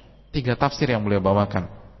tiga tafsir yang beliau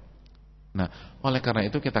bawakan. Nah, oleh karena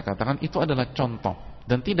itu kita katakan itu adalah contoh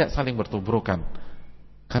dan tidak saling bertubrukan.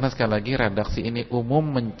 Karena sekali lagi redaksi ini umum,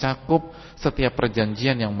 mencakup setiap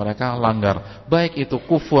perjanjian yang mereka langgar, baik itu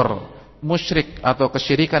kufur, musyrik atau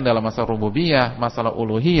kesyirikan dalam masalah rububiyah, masalah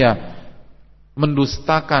uluhiyah,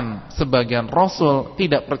 mendustakan sebagian Rasul,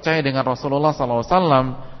 tidak percaya dengan Rasulullah SAW,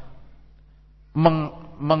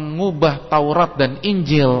 mengubah Taurat dan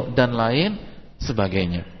Injil dan lain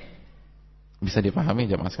sebagainya. Bisa dipahami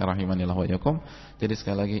jamaah sekalian rahimanillah wa iyyakum. Jadi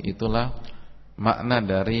sekali lagi itulah makna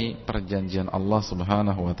dari perjanjian Allah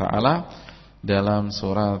Subhanahu wa taala dalam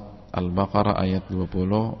surat Al-Baqarah ayat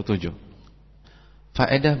 27.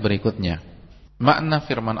 Faedah berikutnya, makna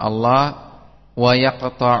firman Allah, wa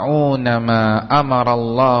yaqta'una ma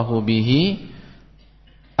amarallahu bihi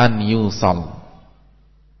an yusal,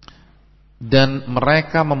 dan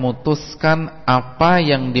mereka memutuskan apa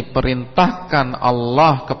yang diperintahkan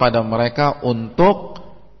Allah kepada mereka untuk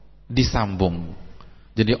disambung.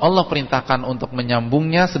 Jadi Allah perintahkan untuk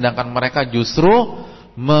menyambungnya, sedangkan mereka justru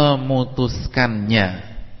memutuskannya.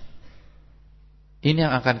 Ini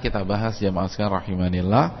yang akan kita bahas jamaah sekalian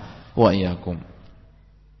rahimanillah wa iyyakum.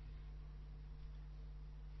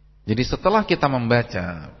 Jadi setelah kita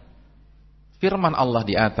membaca firman Allah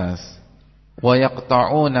di atas, wa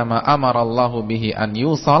yaqta'una ma amarallahu bihi an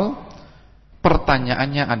yusal,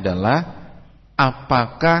 pertanyaannya adalah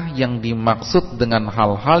apakah yang dimaksud dengan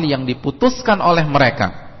hal-hal yang diputuskan oleh mereka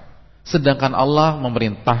sedangkan Allah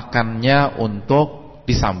memerintahkannya untuk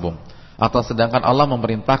disambung, atau sedangkan Allah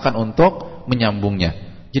memerintahkan untuk menyambungnya.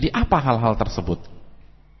 Jadi apa hal-hal tersebut?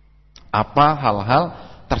 Apa hal-hal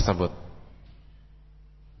tersebut?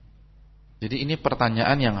 Jadi ini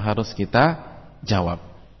pertanyaan yang harus kita jawab.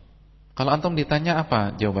 Kalau antum ditanya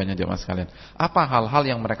apa jawabannya jemaah sekalian? Apa hal-hal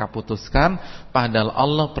yang mereka putuskan padahal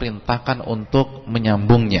Allah perintahkan untuk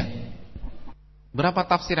menyambungnya? Berapa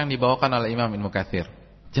tafsir yang dibawakan oleh Imam Ibnu Katsir?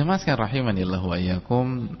 Jemaah sekalian rahimanillah wa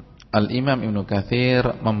iyyakum, Al-Imam Ibnu Katsir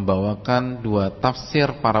membawakan 2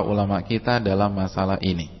 tafsir para ulama kita dalam masalah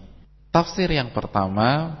ini. Tafsir yang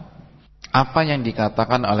pertama, apa yang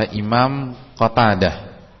dikatakan oleh Imam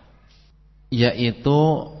Qatadah,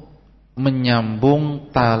 yaitu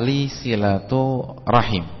menyambung tali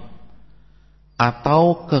silaturahim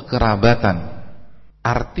atau kekerabatan.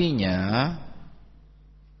 Artinya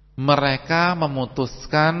mereka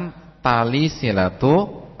memutuskan tali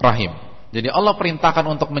silaturahim. Jadi Allah perintahkan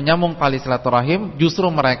untuk menyambung tali silaturahim,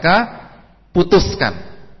 justru mereka putuskan.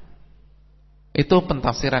 Itu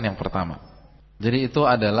pentafsiran yang pertama. Jadi itu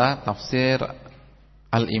adalah tafsir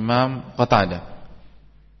Al-Imam Qatadah.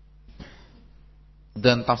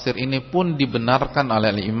 Dan tafsir ini pun dibenarkan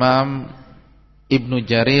oleh Imam Ibnu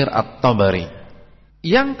Jarir At-Tabari.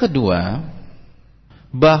 Yang kedua,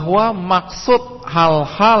 bahwa maksud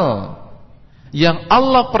hal-hal yang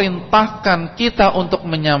Allah perintahkan kita untuk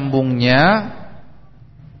menyambungnya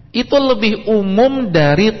itu lebih umum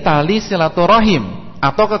dari tali silaturahim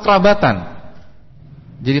atau kekerabatan.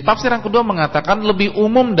 Jadi tafsir yang kedua mengatakan lebih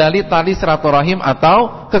umum dari tali silaturahim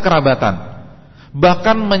atau kekerabatan,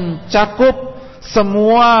 bahkan mencakup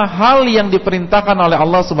semua hal yang diperintahkan oleh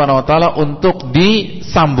Allah Subhanahu wa taala untuk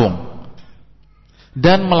disambung.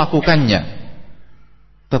 dan melakukannya,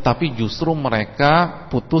 tetapi justru mereka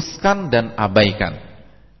putuskan dan abaikan.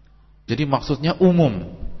 Jadi maksudnya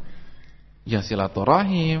umum, ya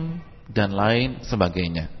silaturahim dan lain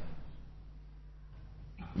sebagainya.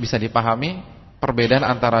 Bisa dipahami perbedaan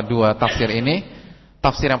antara dua tafsir ini?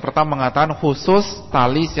 Tafsir yang pertama mengatakan khusus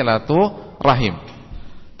tali silaturahim.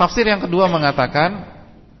 Tafsir yang kedua mengatakan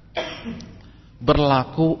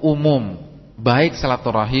berlaku umum, baik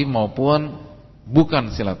silaturahim maupun bukan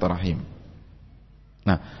silaturahim.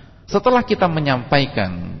 Nah, setelah kita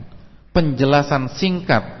menyampaikan penjelasan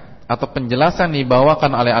singkat atau penjelasan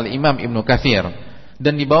dibawakan oleh Al-Imam Ibnu Katsir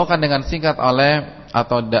dan dibawakan dengan singkat oleh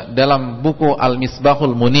atau dalam buku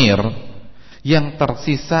Al-Mishbahul Muniir, yang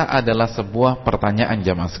tersisa adalah sebuah pertanyaan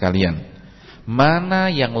jamaah sekalian. Mana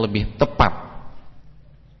yang lebih tepat?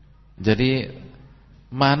 Jadi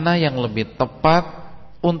mana yang lebih tepat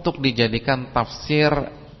untuk dijadikan tafsir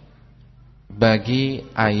bagi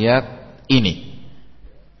ayat ini?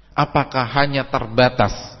 Apakah hanya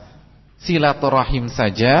terbatas silaturahim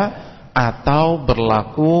saja atau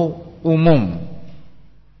berlaku umum?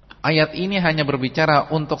 Ayat ini hanya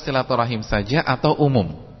berbicara untuk silaturahim saja atau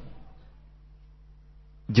umum?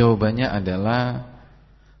 Jawabannya adalah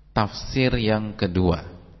tafsir yang kedua.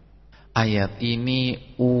 Ayat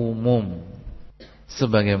ini umum,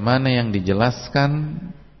 sebagaimana yang dijelaskan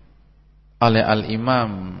oleh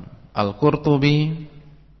Al-Imam Al-Qurtubi,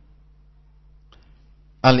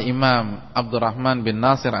 Al-Imam Abdurrahman bin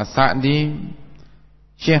Nasir As-Sa'di,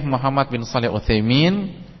 Syekh Muhammad bin Shalih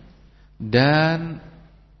Utsaimin, dan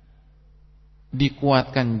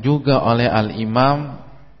dikuatkan juga oleh Al-Imam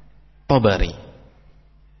Tabari.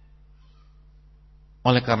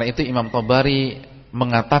 Oleh karena itu Imam Tabari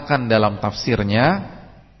mengatakan dalam tafsirnya,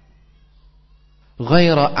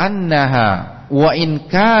 ghaira annaha wa in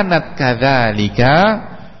kanat kadzalika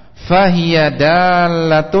fahiya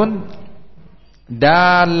dalatun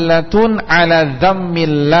ala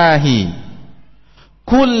dzammillahi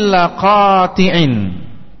kulla qati'in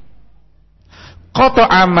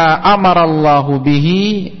qata'a ma amarallahu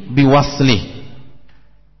bihi biwaslih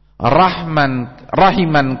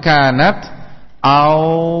rahiman kanat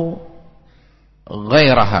au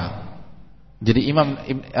ghairaha. Jadi Imam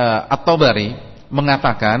At-Tabari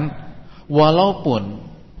mengatakan, walaupun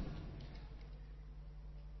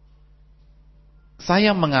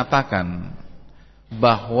saya mengatakan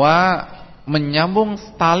bahwa menyambung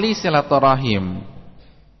tali silaturahim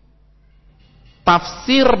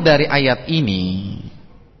tafsir dari ayat ini,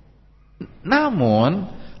 namun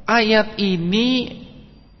ayat ini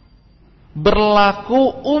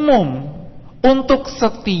berlaku umum untuk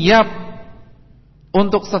setiap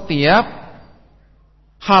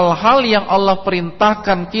hal-hal yang Allah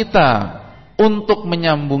perintahkan kita untuk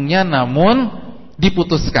menyambungnya namun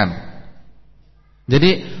diputuskan.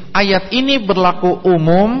 Jadi ayat ini berlaku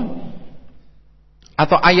umum,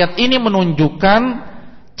 atau ayat ini menunjukkan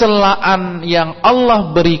celaan yang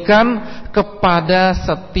Allah berikan kepada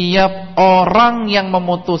setiap orang yang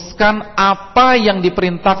memutuskan apa yang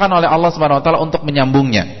diperintahkan oleh Allah Subhanahu wa taala untuk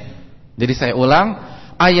menyambungnya. Jadi saya ulang,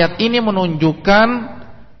 ayat ini menunjukkan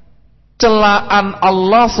celaan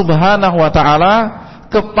Allah Subhanahu wa taala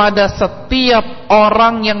kepada setiap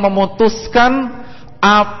orang yang memutuskan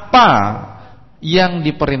apa yang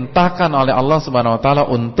diperintahkan oleh Allah Subhanahu wa taala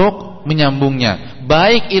untuk menyambungnya,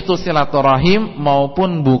 baik itu silaturahim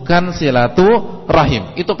maupun bukan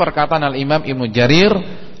silaturahim. Itu perkataan Al-Imam Ibnu Jarir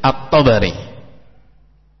At-Tabari.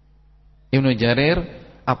 Ibnu Jarir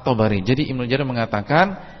At-Tabari. Jadi Ibnu Jarir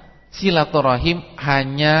mengatakan silaturahim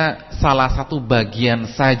hanya salah satu bagian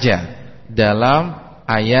saja dalam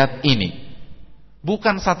ayat ini,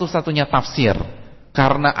 bukan satu-satunya tafsir,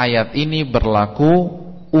 karena ayat ini berlaku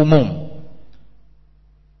umum.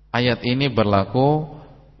 Ayat ini berlaku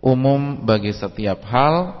umum bagi setiap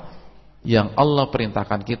hal yang Allah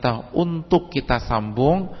perintahkan kita untuk kita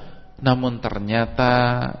sambung, namun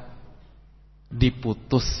ternyata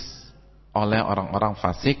diputus oleh orang-orang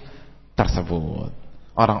fasik tersebut,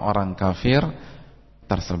 orang-orang kafir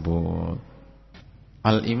tersebut.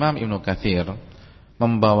 Al-Imam Ibnu Katsir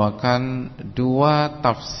membawakan dua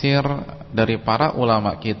tafsir dari para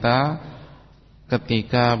ulama kita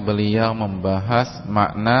ketika beliau membahas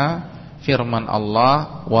makna firman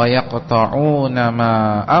Allah, wa yaqta'una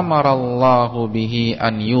ma amarallahu bihi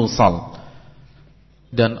an yusal.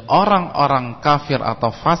 Dan orang-orang kafir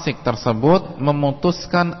atau fasik tersebut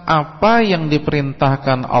memutuskan apa yang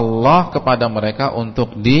diperintahkan Allah kepada mereka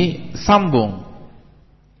untuk disambung.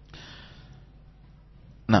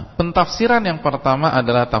 Nah, pentafsiran yang pertama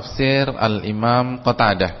adalah tafsir Al-Imam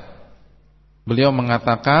Qatadah. Beliau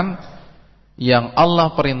mengatakan, yang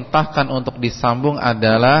Allah perintahkan untuk disambung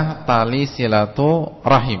adalah tali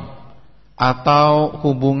silaturahim atau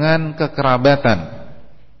hubungan kekerabatan.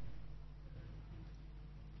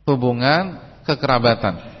 Hubungan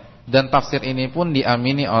kekerabatan. Dan tafsir ini pun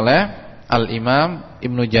diamini oleh Al-Imam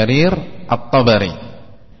Ibnu Jarir At-Tabari.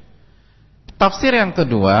 Tafsir yang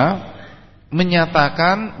kedua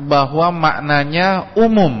menyatakan bahwa maknanya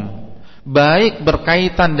umum, baik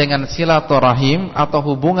berkaitan dengan silaturahim atau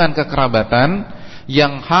hubungan kekerabatan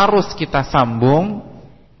yang harus kita sambung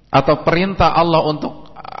atau perintah Allah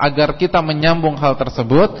untuk agar kita menyambung hal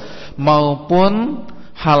tersebut, maupun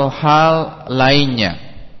hal-hal lainnya.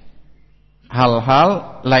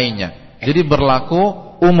 Hal-hal lainnya. Jadi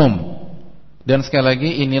berlaku umum. Dan sekali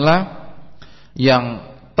lagi inilah yang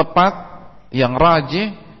tepat, yang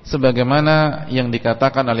rajih, sebagaimana yang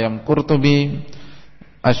dikatakan oleh Imam Qurtubi,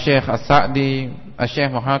 Asy-Syaikh As-Sa'di,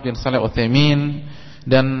 Asy-Syaikh Muhammad bin Shalih Al-Utsaimin,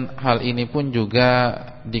 dan hal ini pun juga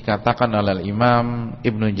dikatakan oleh Imam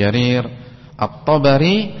Ibnu Jarir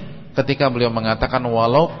At-Tabari ketika beliau mengatakan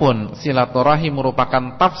walaupun silaturahim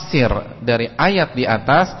merupakan tafsir dari ayat di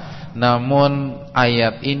atas, namun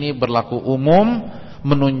ayat ini berlaku umum,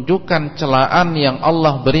 menunjukkan celaan yang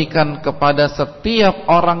Allah berikan kepada setiap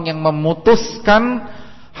orang yang memutuskan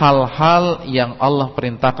hal-hal yang Allah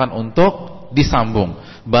perintahkan untuk disambung,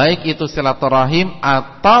 baik itu silaturahim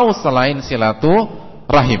atau selain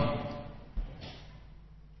silaturahim.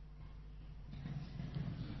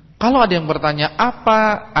 Kalau ada yang bertanya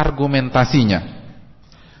apa argumentasinya,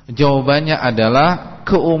 jawabannya adalah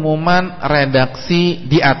keumuman redaksi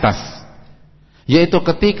di atas, yaitu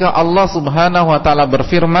ketika Allah Subhanahu wa taala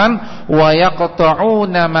berfirman wa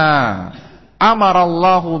yaqta'una ma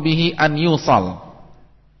amarallahu bihi an yusal.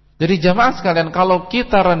 Jadi jamaah sekalian, kalau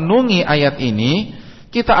kita renungi ayat ini,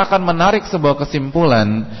 kita akan menarik sebuah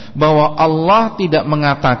kesimpulan bahwa Allah tidak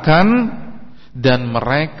mengatakan dan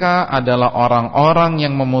mereka adalah orang-orang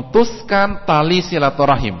yang memutuskan tali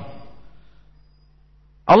silaturahim.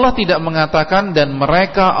 Allah tidak mengatakan dan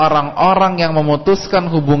mereka orang-orang yang memutuskan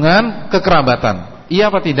hubungan kekerabatan.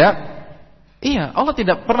 Iya apa tidak? Iya, Allah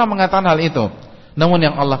tidak pernah mengatakan hal itu. Namun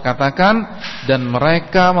yang Allah katakan dan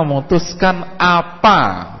mereka memutuskan apa?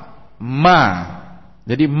 Ma.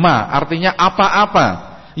 Jadi ma artinya apa-apa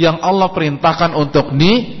yang Allah perintahkan untuk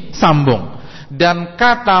disambung. Dan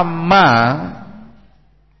kata ma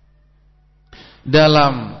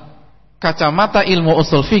dalam kacamata ilmu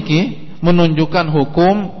usul fikih menunjukkan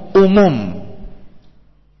hukum umum.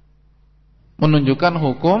 Menunjukkan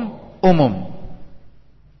hukum umum.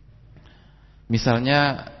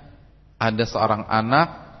 Misalnya ada seorang anak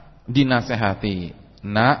dinasehati,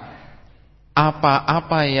 "Nak,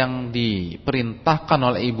 apa-apa yang diperintahkan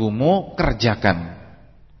oleh ibumu kerjakan."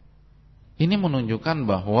 Ini menunjukkan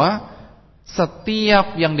bahwa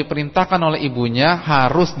setiap yang diperintahkan oleh ibunya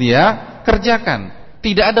harus dia kerjakan.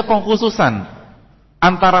 Tidak ada pengkhususan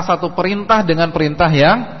antara satu perintah dengan perintah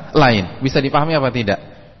yang lain. Bisa dipahami apa tidak?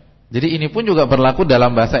 Jadi ini pun juga berlaku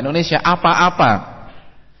dalam bahasa Indonesia. Apa-apa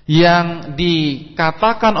yang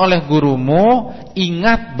dikatakan oleh gurumu,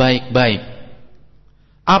 ingat baik-baik.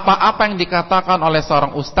 Apa-apa yang dikatakan oleh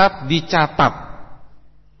seorang ustadz, dicatat.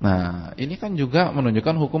 Nah, ini kan juga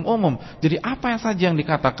menunjukkan hukum umum. Jadi apa yang saja yang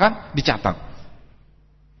dikatakan, dicatat.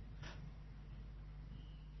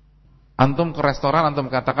 Antum ke restoran,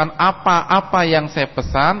 antum katakan apa-apa yang saya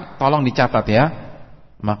pesan tolong dicatat ya.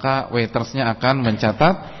 Maka waitersnya akan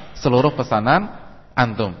mencatat seluruh pesanan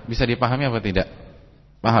antum. Bisa dipahami apa tidak?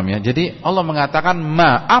 Paham ya? Jadi Allah mengatakan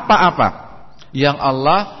ma, apa-apa yang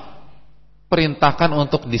Allah perintahkan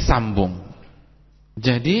untuk disambung.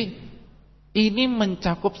 Jadi ini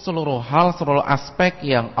mencakup seluruh hal, seluruh aspek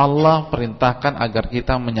yang Allah perintahkan agar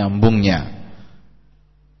kita menyambungnya.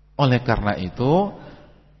 Oleh karena itu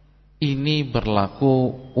ini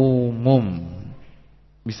berlaku umum.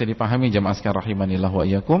 Bisa dipahami jamaah sekalian rahimanillah wa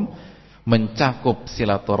iyyakum, mencakup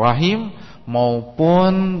silaturahim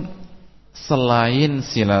maupun selain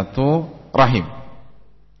silaturahim.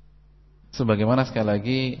 Sebagaimana sekali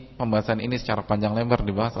lagi pembahasan ini secara panjang lebar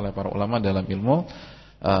dibahas oleh para ulama dalam ilmu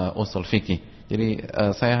usul fikih. Jadi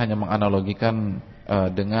saya hanya menganalogikan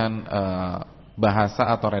dengan bahasa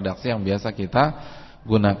atau redaksi yang biasa kita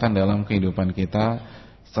gunakan dalam kehidupan kita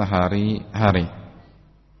sehari-hari.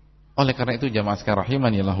 Oleh karena itu jamaah sekalian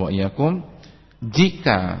rahimanillah wa iyyakum,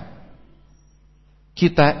 jika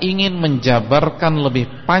kita ingin menjabarkan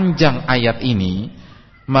lebih panjang ayat ini,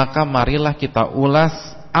 maka marilah kita ulas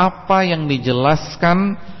apa yang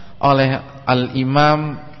dijelaskan oleh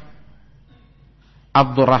Al-Imam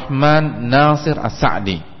Abdurrahman Nasir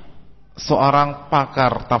As-Sa'di, seorang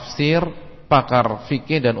pakar tafsir, pakar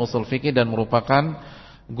fikih dan usul fikih, dan merupakan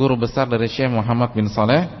guru besar dari Syekh Muhammad bin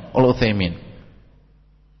Shalih Al-Utsaimin.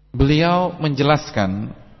 Beliau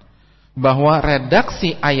menjelaskan bahwa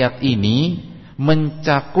redaksi ayat ini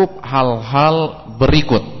mencakup hal-hal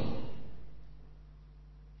berikut.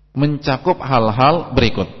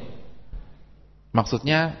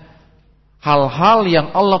 Maksudnya hal-hal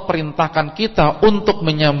yang Allah perintahkan kita untuk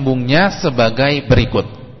menyambungnya sebagai berikut.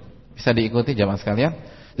 Bisa diikuti jamaah sekalian?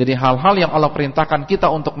 Jadi hal-hal yang Allah perintahkan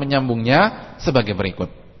kita untuk menyambungnya sebagai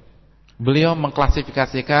berikut. Beliau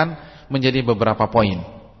mengklasifikasikan menjadi beberapa poin.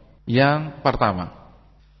 Yang pertama,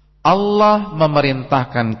 Allah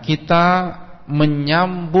memerintahkan kita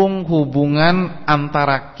menyambung hubungan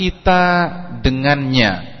antara kita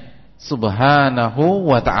dengannya Subhanahu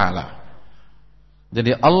wa ta'ala.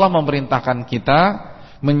 Jadi Allah memerintahkan kita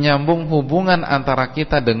menyambung hubungan antara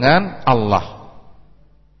kita dengan Allah.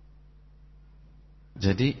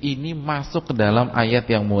 Jadi ini masuk ke dalam ayat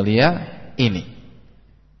yang mulia ini.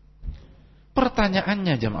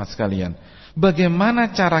 Pertanyaannya jamaah sekalian, bagaimana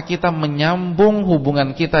cara kita menyambung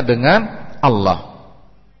hubungan kita dengan Allah?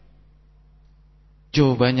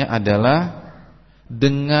 Jawabannya adalah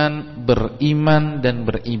dengan beriman dan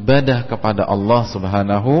beribadah kepada Allah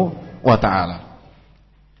Subhanahu wa ta'ala.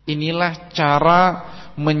 Inilah cara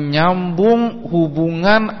menyambung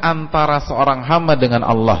hubungan antara seorang hamba dengan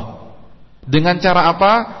Allah. Dengan cara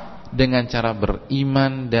apa? Dengan cara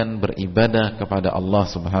beriman dan beribadah kepada Allah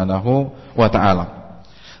Subhanahu wa ta'ala.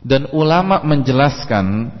 Dan ulama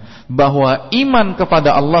menjelaskan bahwa iman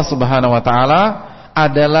kepada Allah Subhanahu wa ta'ala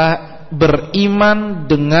adalah beriman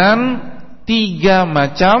dengan 3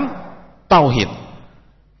 macam tauhid.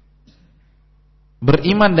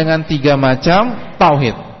 Beriman dengan 3 macam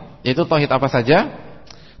tauhid. Itu tauhid apa saja?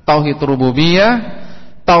 Tauhid rububiyah,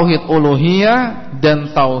 tauhid uluhiyah,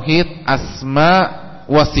 dan tauhid asma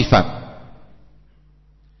wa sifat.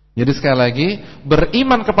 Jadi sekali lagi,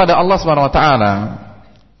 beriman kepada Allah Subhanahu wa ta'ala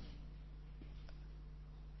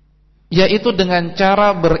yaitu dengan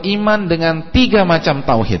cara beriman dengan 3 macam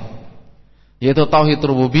tauhid. Yaitu tauhid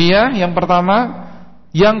rububiyah yang pertama,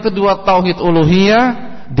 yang kedua tauhid uluhiyah,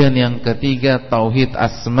 dan yang ketiga tauhid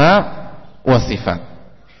asma wa sifat.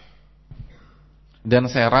 Dan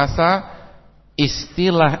saya rasa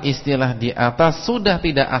istilah-istilah di atas sudah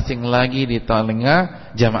tidak asing lagi di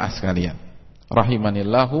telinga jamaah sekalian.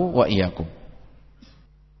 Rahimanillahu wa iyyakum.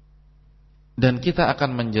 Dan kita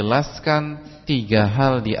akan menjelaskan 3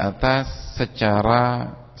 hal di atas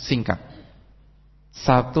secara singkat,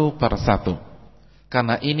 satu per satu.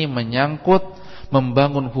 Karena ini menyangkut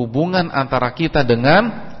membangun hubungan antara kita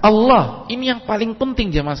dengan Allah. Ini yang paling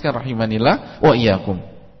penting jemaah sekalian rahimanillah wa iyyakum.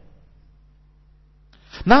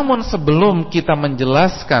 Namun sebelum kita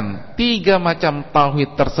menjelaskan 3 macam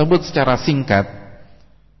tauhid tersebut secara singkat,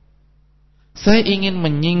 saya ingin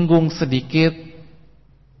menyinggung sedikit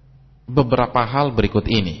beberapa hal berikut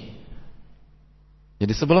ini.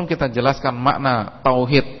 Jadi sebelum kita jelaskan makna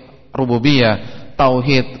tauhid rububiyah,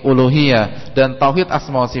 tauhid uluhiyah, dan tauhid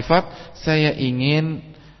asma wa sifat, saya ingin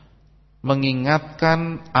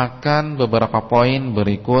mengingatkan akan beberapa poin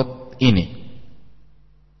berikut ini.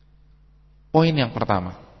 Poin yang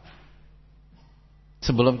pertama,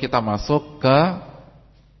 sebelum kita masuk ke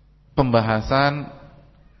pembahasan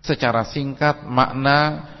secara singkat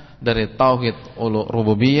makna dari tauhid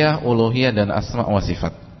rububiyah, uluhiyah, dan asma wa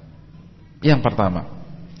sifat. Yang pertama,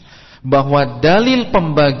 bahwa dalil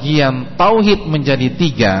pembagian tauhid menjadi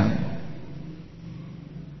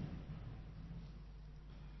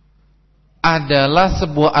 3 adalah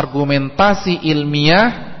sebuah argumentasi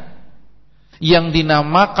ilmiah yang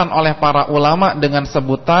dinamakan oleh para ulama dengan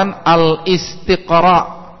sebutan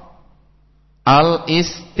al-istiqra.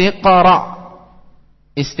 Al-istiqra.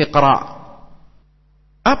 Istiqra.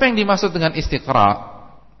 Apa yang dimaksud dengan istiqra?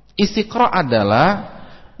 Istiqra adalah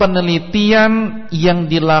penelitian yang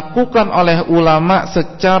dilakukan oleh ulama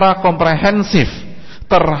secara komprehensif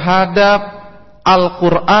terhadap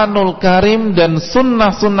Al-Quranul Karim dan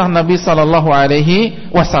sunnah-sunnah Nabi Sallallahu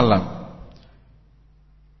Alaihi Wasallam.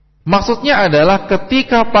 Maksudnya adalah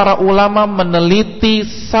ketika para ulama meneliti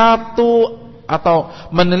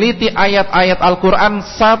meneliti ayat-ayat Al-Quran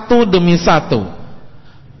satu demi satu,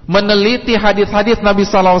 meneliti hadis-hadis Nabi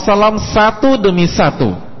Sallallahu Alaihi Wasallam satu demi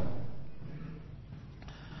satu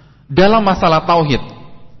dalam masalah tauhid,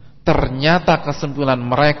 ternyata kesimpulan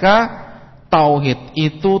mereka tauhid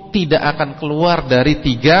itu tidak akan keluar dari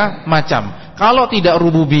 3 macam. Kalau tidak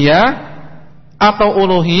rububiyah atau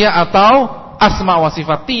uluhiyah atau asma wa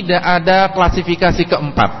sifat, tidak ada klasifikasi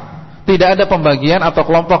keempat, tidak ada pembagian atau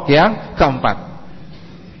kelompok yang keempat.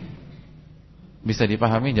 Bisa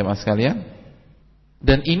dipahami jemaah sekalian?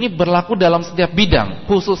 Dan ini berlaku dalam setiap bidang,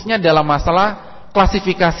 khususnya dalam masalah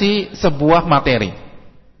klasifikasi sebuah materi.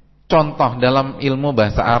 Contoh dalam ilmu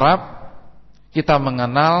bahasa Arab, kita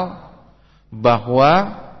mengenal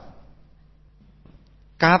bahwa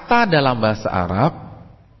kata dalam bahasa Arab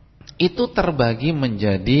itu terbagi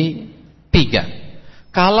menjadi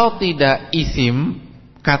 3. Kalau tidak isim,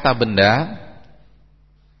 kata benda.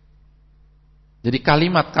 Jadi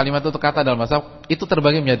kalimat itu kata dalam bahasa Arab itu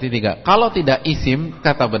terbagi menjadi 3. Kalau tidak isim,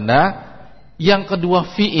 kata benda. Yang kedua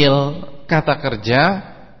fiil, kata kerja.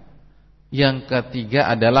 Yang ketiga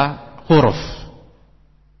adalah huruf.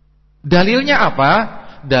 Dalilnya apa?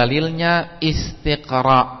 Dalilnya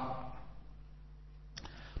istiqra'.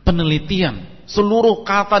 Penelitian, seluruh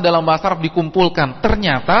kata dalam bahasa Arab dikumpulkan.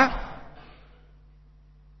 Ternyata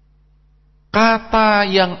kata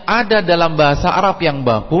yang ada dalam bahasa Arab yang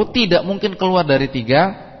baku tidak mungkin keluar dari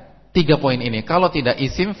tiga poin ini. Kalau tidak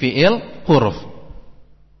isim, fiil, huruf.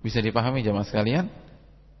 Bisa dipahami jemaah sekalian?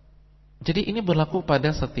 Jadi ini berlaku pada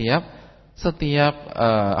setiap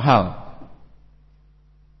hal.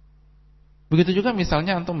 Begitu juga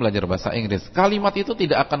misalnya antum belajar bahasa Inggris, kalimat itu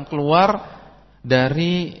tidak akan keluar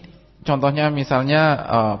dari, contohnya misalnya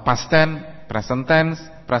past tense, present tense,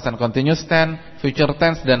 present continuous tense, future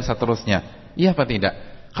tense, dan seterusnya. Iya apa tidak?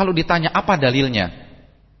 Kalau ditanya apa dalilnya?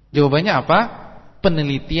 Jawabannya apa?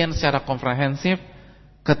 Penelitian secara komprehensif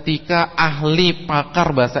ketika ahli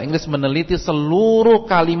pakar bahasa Inggris meneliti seluruh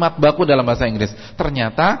kalimat baku dalam bahasa Inggris.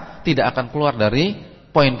 Ternyata tidak akan keluar dari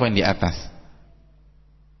poin-poin di atas.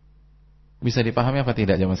 Bisa dipahami apa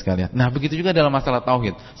tidak jemaah sekalian? Nah, begitu juga dalam masalah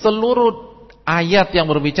tauhid. Seluruh ayat yang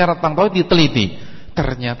berbicara tentang tauhid diteliti,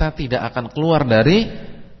 ternyata tidak akan keluar dari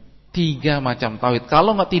 3 macam tauhid.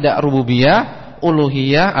 Kalau tidak rububiyah,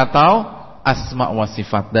 uluhiyah, atau asma wa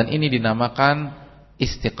sifat. Dan ini dinamakan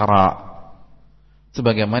istiqra'.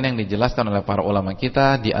 Sebagaimana yang dijelaskan oleh para ulama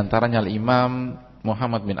kita, di antaranya Imam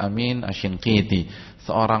Muhammad bin Amin Asy-Shinqiti,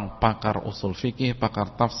 seorang pakar usul fikih,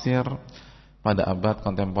 pakar tafsir pada abad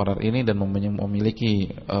kontemporer ini, dan memiliki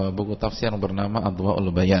buku tafsir yang bernama Adwa'ul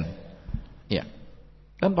Bayan. Ya.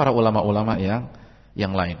 Dan para ulama-ulama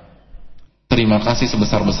yang lain. Terima kasih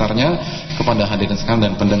sebesar-besarnya kepada hadirin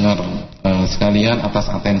sekalian dan pendengar sekalian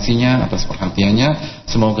atas atensinya, atas perhatiannya.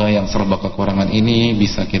 Semoga yang serba kekurangan ini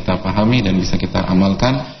bisa kita pahami dan bisa kita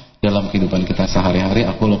amalkan dalam kehidupan kita sehari-hari.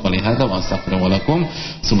 Aku qouli hadza wa astaghfirullaha lakum.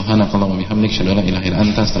 Subhanakallahumma wa bihamdika asyhadu an la ilaha illa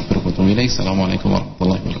anta astaghfiruka wa atubu ilaik. Assalamualaikum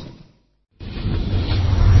warahmatullahi wabarakatuh.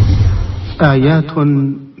 Ayatun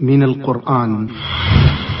minal Qur'an.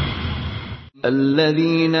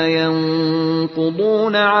 الذين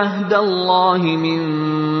ينقضون عهد الله من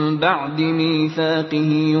بعد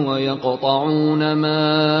ميثاقه ويقطعون ما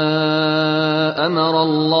أمر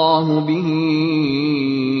الله به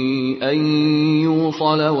أن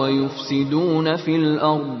يوصل ويفسدون في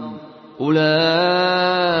الأرض أولئك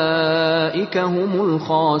هم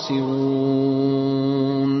الخاسرون.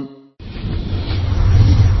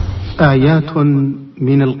 آيات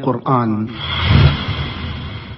من القرآن.